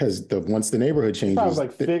right. Because once the neighborhood changes, it was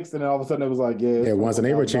like fixed, and then all of a sudden it was like once the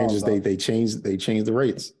neighborhood changes, they change the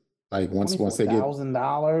rates. Like once they get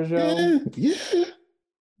 $1,000, yo. Yeah.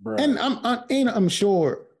 Bro. And I'm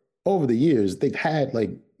sure over the years they've had like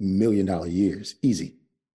 $1 million years, easy.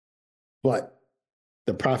 But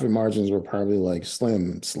the profit margins were probably like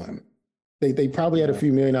slim. They probably had a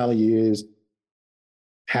few $1 million years,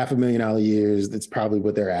 $500,000 years. That's probably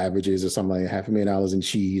what their average is, or something like $500,000 in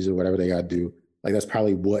cheese or whatever they got to do. Like that's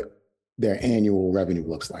probably what their annual revenue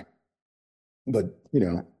looks like. But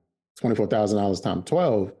 $24,000 times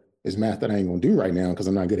 12 is math that I ain't gonna do right now because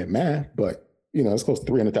I'm not good at math. But it's close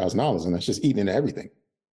to $300,000, and that's just eating into everything.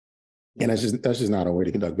 And that's just not a way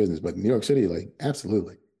to conduct business. But New York City, like,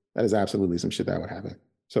 absolutely, that is absolutely some shit that would happen.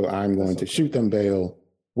 So I'm going to shoot them bail,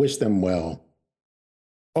 wish them well.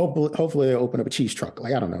 Hopefully they'll open up a cheese truck.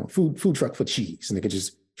 Like, I don't know, food truck for cheese. And they could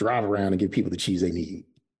just drive around and give people the cheese they need.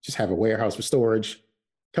 Just have a warehouse for storage.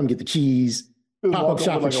 Come get the cheese. Pop up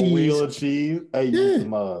shop for cheese. A wheel of cheese. Hey,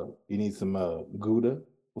 you need some Gouda.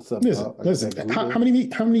 What's up? Listen. How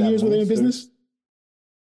many years were they in business?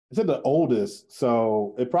 It said the oldest,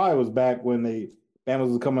 so it probably was back when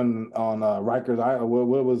animals was coming on Rikers Island.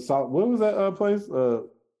 What was that place?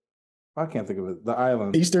 I can't think of it. The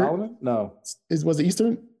island. Eastern? Solomon? No. Was it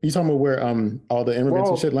Eastern? You talking about where all the immigrants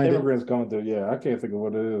and shit landed? Immigrants coming through. Yeah, I can't think of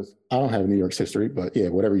what it is. I don't have New York's history, but yeah,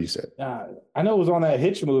 whatever you said. I know it was on that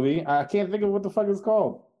Hitch movie. I can't think of what the fuck it's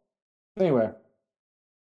called. Anyway,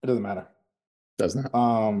 it doesn't matter. Does not.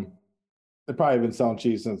 They've probably been selling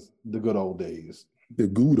cheese since the good old days. The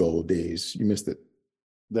good old days. You missed it.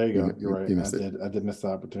 There you go. You're right. I did miss the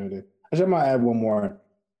opportunity. Actually, I might add one more.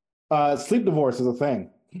 Sleep divorce is a thing.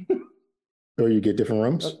 Or you get different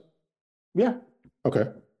rooms? Yeah. Okay.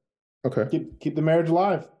 Keep the marriage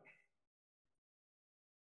alive.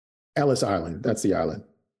 Ellis Island. That's the island.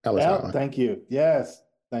 Ellis Island. Thank you. Yes.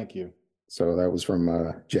 Thank you. So that was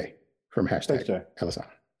from Jay, from hashtag Jay. Ellis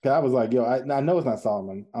Island. I was like, yo, I know it's not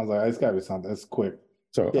Solomon. I was like, it's gotta be something. It's quick.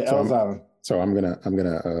 Ellis Island. So I'm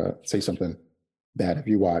gonna say something that if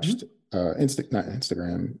you watched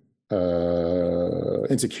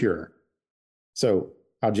Insecure, So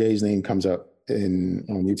how Jay's name comes up on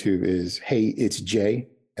YouTube is, hey, it's Jay.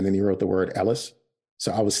 And then he wrote the word Ellis.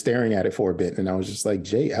 So I was staring at it for a bit and I was just like,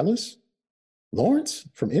 Jay Ellis? Lawrence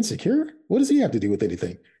from Insecure? What does he have to do with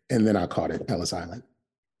anything? And then I caught it, Ellis Island.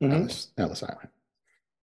 Ellis Island.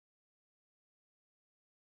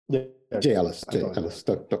 Yeah, Jay Ellis. I know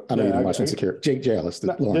you didn't watch Insecure. Jay Ellis.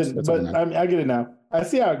 Lawrence, but I get it now. I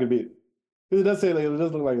see how it could be. Because it does say, like, it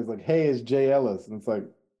does look like it's like, hey, it's Jay Ellis. And it's like,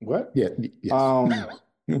 what? Yeah. Yes.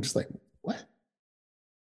 I'm just like, what?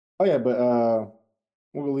 Oh, yeah, but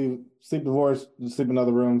we'll leave, sleep divorce, sleep in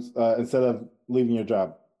other rooms. Instead of leaving your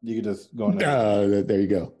job, you could just go in there. There you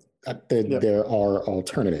go. There are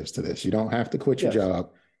alternatives to this. You don't have to quit your job.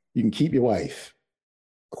 You can keep your wife.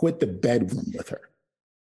 Quit the bedroom with her.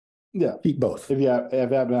 Yeah. Keep both. If you happen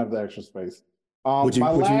to have the extra space. Hold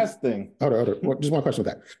on. Just one question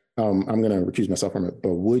with that. I'm going to recuse myself from it,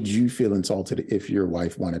 but would you feel insulted if your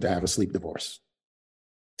wife wanted to have a sleep divorce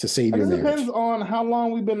to save your marriage? It depends on how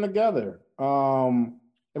long we've been together.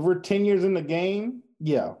 If we're 10 years in the game,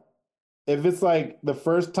 yeah. If it's like the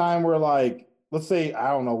first time we're like, let's say, I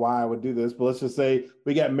don't know why I would do this, but let's just say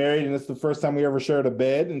we got married and it's the first time we ever shared a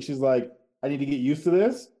bed and she's like, I need to get used to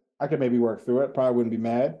this. I could maybe work through it. Probably wouldn't be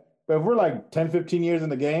mad. But if we're like 10, 15 years in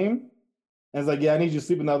the game, and it's like, yeah, I need you to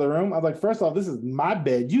sleep in another room. I'm like, first off, this is my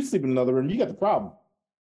bed. You sleep in another room. You got the problem.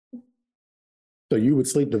 So you would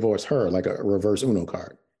sleep divorce her like a reverse Uno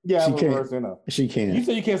card. Yeah, reverse Uno. She can't. You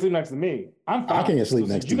say you can't sleep next to me. I'm fine. I can't sleep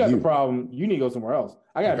next to you. You got the problem. You need to go somewhere else.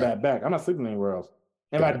 I got a bad back. I'm not sleeping anywhere else.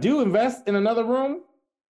 And if I do invest in another room,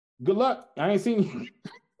 good luck. I ain't seen you.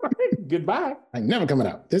 Goodbye. I ain't never coming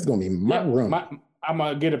out. This is going to be my room. I'm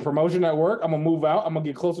going to get a promotion at work. I'm going to move out. I'm going to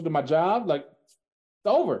get closer to my job. Like, it's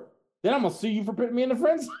over. Then I'm going to sue you for putting me in the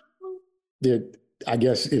friends. Dude, I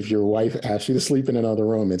guess if your wife asks you to sleep in another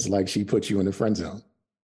room, it's like she put you in the friend zone.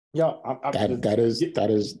 Yeah, that is.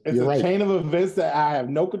 It's you're right. Chain of events that I have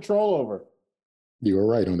no control over. You were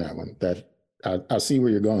right on that one. I see where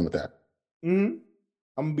you're going with that. Mm-hmm.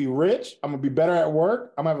 I'm gonna be rich. I'm gonna be better at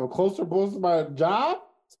work. I'm gonna have a closer to my job.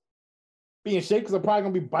 Be in shape because I'm probably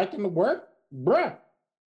gonna be biking to work, bruh.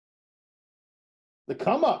 The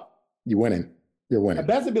come up. You're winning. You're winning. And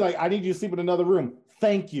Beth would be like, I need you to sleep in another room.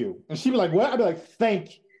 Thank you. And she'd be like, what? I'd be like,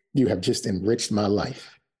 thank you. You have just enriched my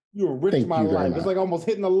life. You enriched my life. It's like almost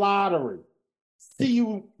hitting the lottery. See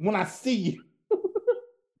you when I see you.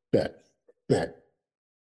 Bet.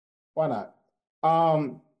 Why not?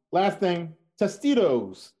 Last thing,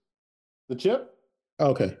 Tostitos. The chip?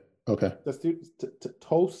 Okay.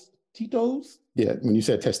 Tostitos? Yeah, when you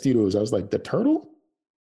said Tostitos, I was like, the turtle?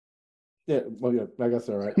 Yeah, well, yeah, I guess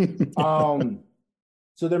all right.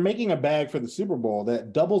 So they're making a bag for the Super Bowl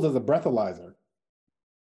that doubles as a breathalyzer.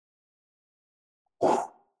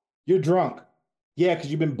 You're drunk. Yeah,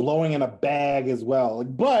 because you've been blowing in a bag as well.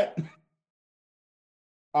 But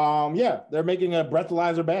yeah, they're making a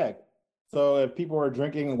breathalyzer bag. So if people are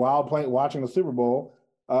drinking while watching the Super Bowl,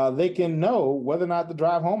 they can know whether or not to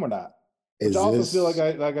drive home or not. Which I also feel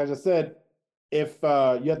like I just said, if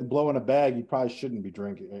you have to blow in a bag, you probably shouldn't be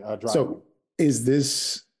driving. So is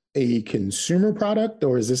this a consumer product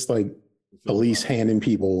or is this like police handing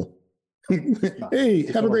people, hey,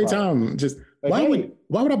 have a great time? Just like,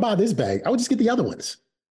 why would I buy this bag? I would just get the other ones.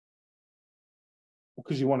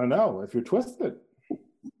 Because you want to know if you're twisted.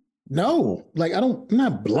 No, like I'm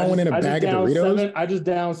not blowing in a bag of Doritos. I just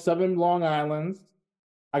downed 7 Long Islands.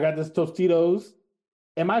 I got this Tostitos.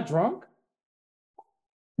 Am I drunk?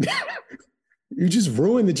 You just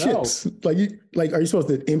ruined the chips. Like are you supposed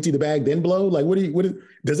to empty the bag then blow? Like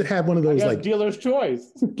does it have one of those like dealer's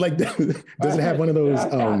choice? Like does it have one of those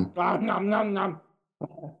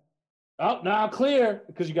Oh, now I'm clear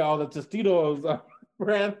because you got all the Tostitos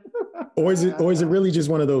brand. or is it really just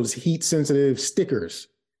one of those heat sensitive stickers?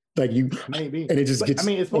 Like maybe, and it just gets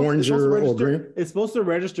oranger or green. It's supposed to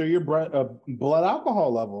register your blood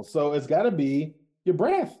alcohol level, so it's got to be your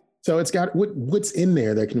breath. So it's got what's in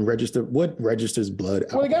there that can register. What registers blood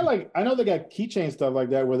alcohol? Well, they got I know they got keychain stuff like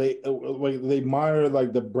that where they monitor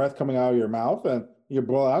like the breath coming out of your mouth and your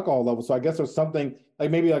blood alcohol level. So I guess there's something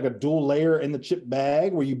like maybe like a dual layer in the chip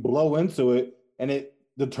bag where you blow into it and it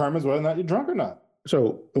determines whether or not you're drunk or not.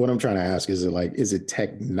 So what I'm trying to ask is it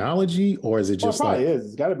technology or is it just it probably is.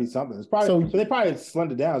 It's got to be something. It's probably they probably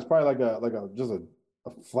slimmed it down. It's probably like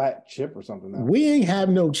a flat chip or something. Now. We ain't have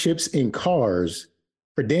no chips in cars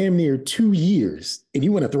for damn near 2 years, and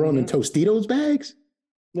you want to throw them in Tostitos bags?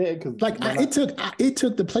 Yeah, because it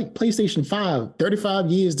took the PlayStation 5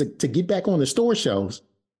 35 years to get back on the store shelves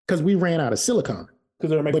because we ran out of silicon.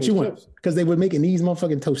 Because they were making chips. Because they were making these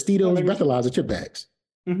motherfucking Tostitos breathalyzer chip bags.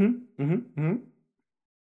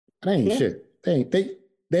 That ain't shit.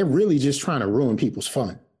 They're really just trying to ruin people's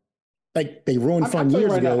fun. Like they ruined fun tell you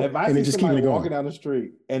years right ago, now, if I and see they're just keeping somebody it walking going. down the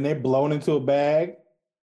street and they're blown into a bag,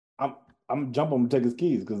 I'm jumping him and take his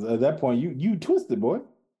keys because at that point you twisted, boy.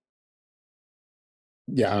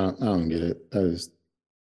 Yeah, I don't get it. That is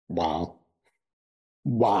wow.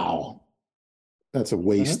 That's a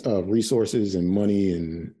waste of resources and money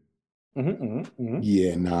and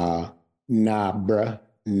yeah, nah, bruh.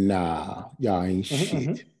 Nah, y'all ain't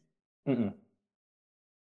shit.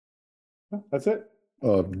 That's it.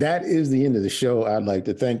 That is the end of the show. I'd like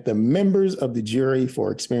to thank the members of the jury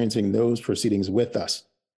for experiencing those proceedings with us.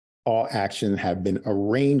 All actions have been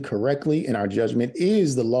arraigned correctly, and our judgment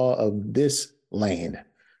is the law of this land.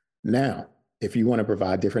 Now, if you want to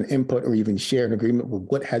provide different input or even share an agreement with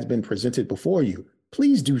what has been presented before you,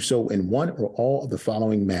 please do so in one or all of the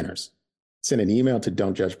following manners. Send an email to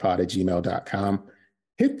don'tjudgepod@gmail.com.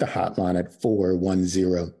 Hit the hotline at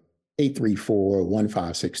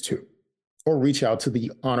 410-834-1562. Or reach out to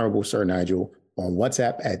the Honorable Sir Nigel on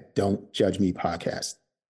WhatsApp at Don't Judge Me Podcast.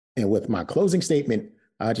 And with my closing statement,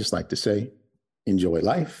 I just like to say, enjoy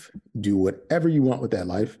life, do whatever you want with that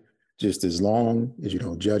life, just as long as you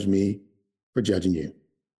don't judge me for judging you.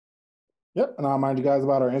 Yep, and I'll remind you guys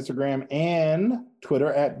about our Instagram and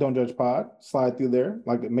Twitter at Don't Judge Pod. Slide through there,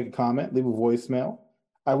 like make a comment, leave a voicemail.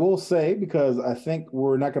 I will say, because I think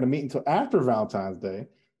we're not going to meet until after Valentine's Day,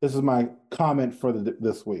 this is my comment for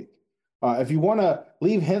this week. If you want to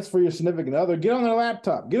leave hints for your significant other, get on their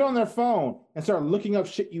laptop, get on their phone, and start looking up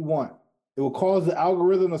shit you want. It will cause the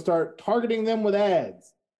algorithm to start targeting them with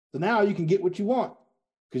ads. So now you can get what you want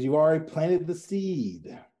because you already planted the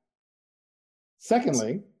seed.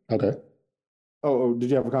 Secondly, okay. Oh,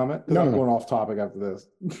 did you have a comment? No, I'm going off topic after this.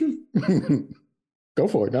 Go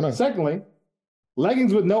for it. No. Secondly,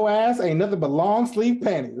 leggings with no ass ain't nothing but long sleeve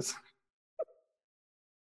panties.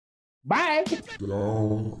 Bye.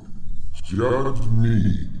 Don't judge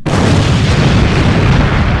me.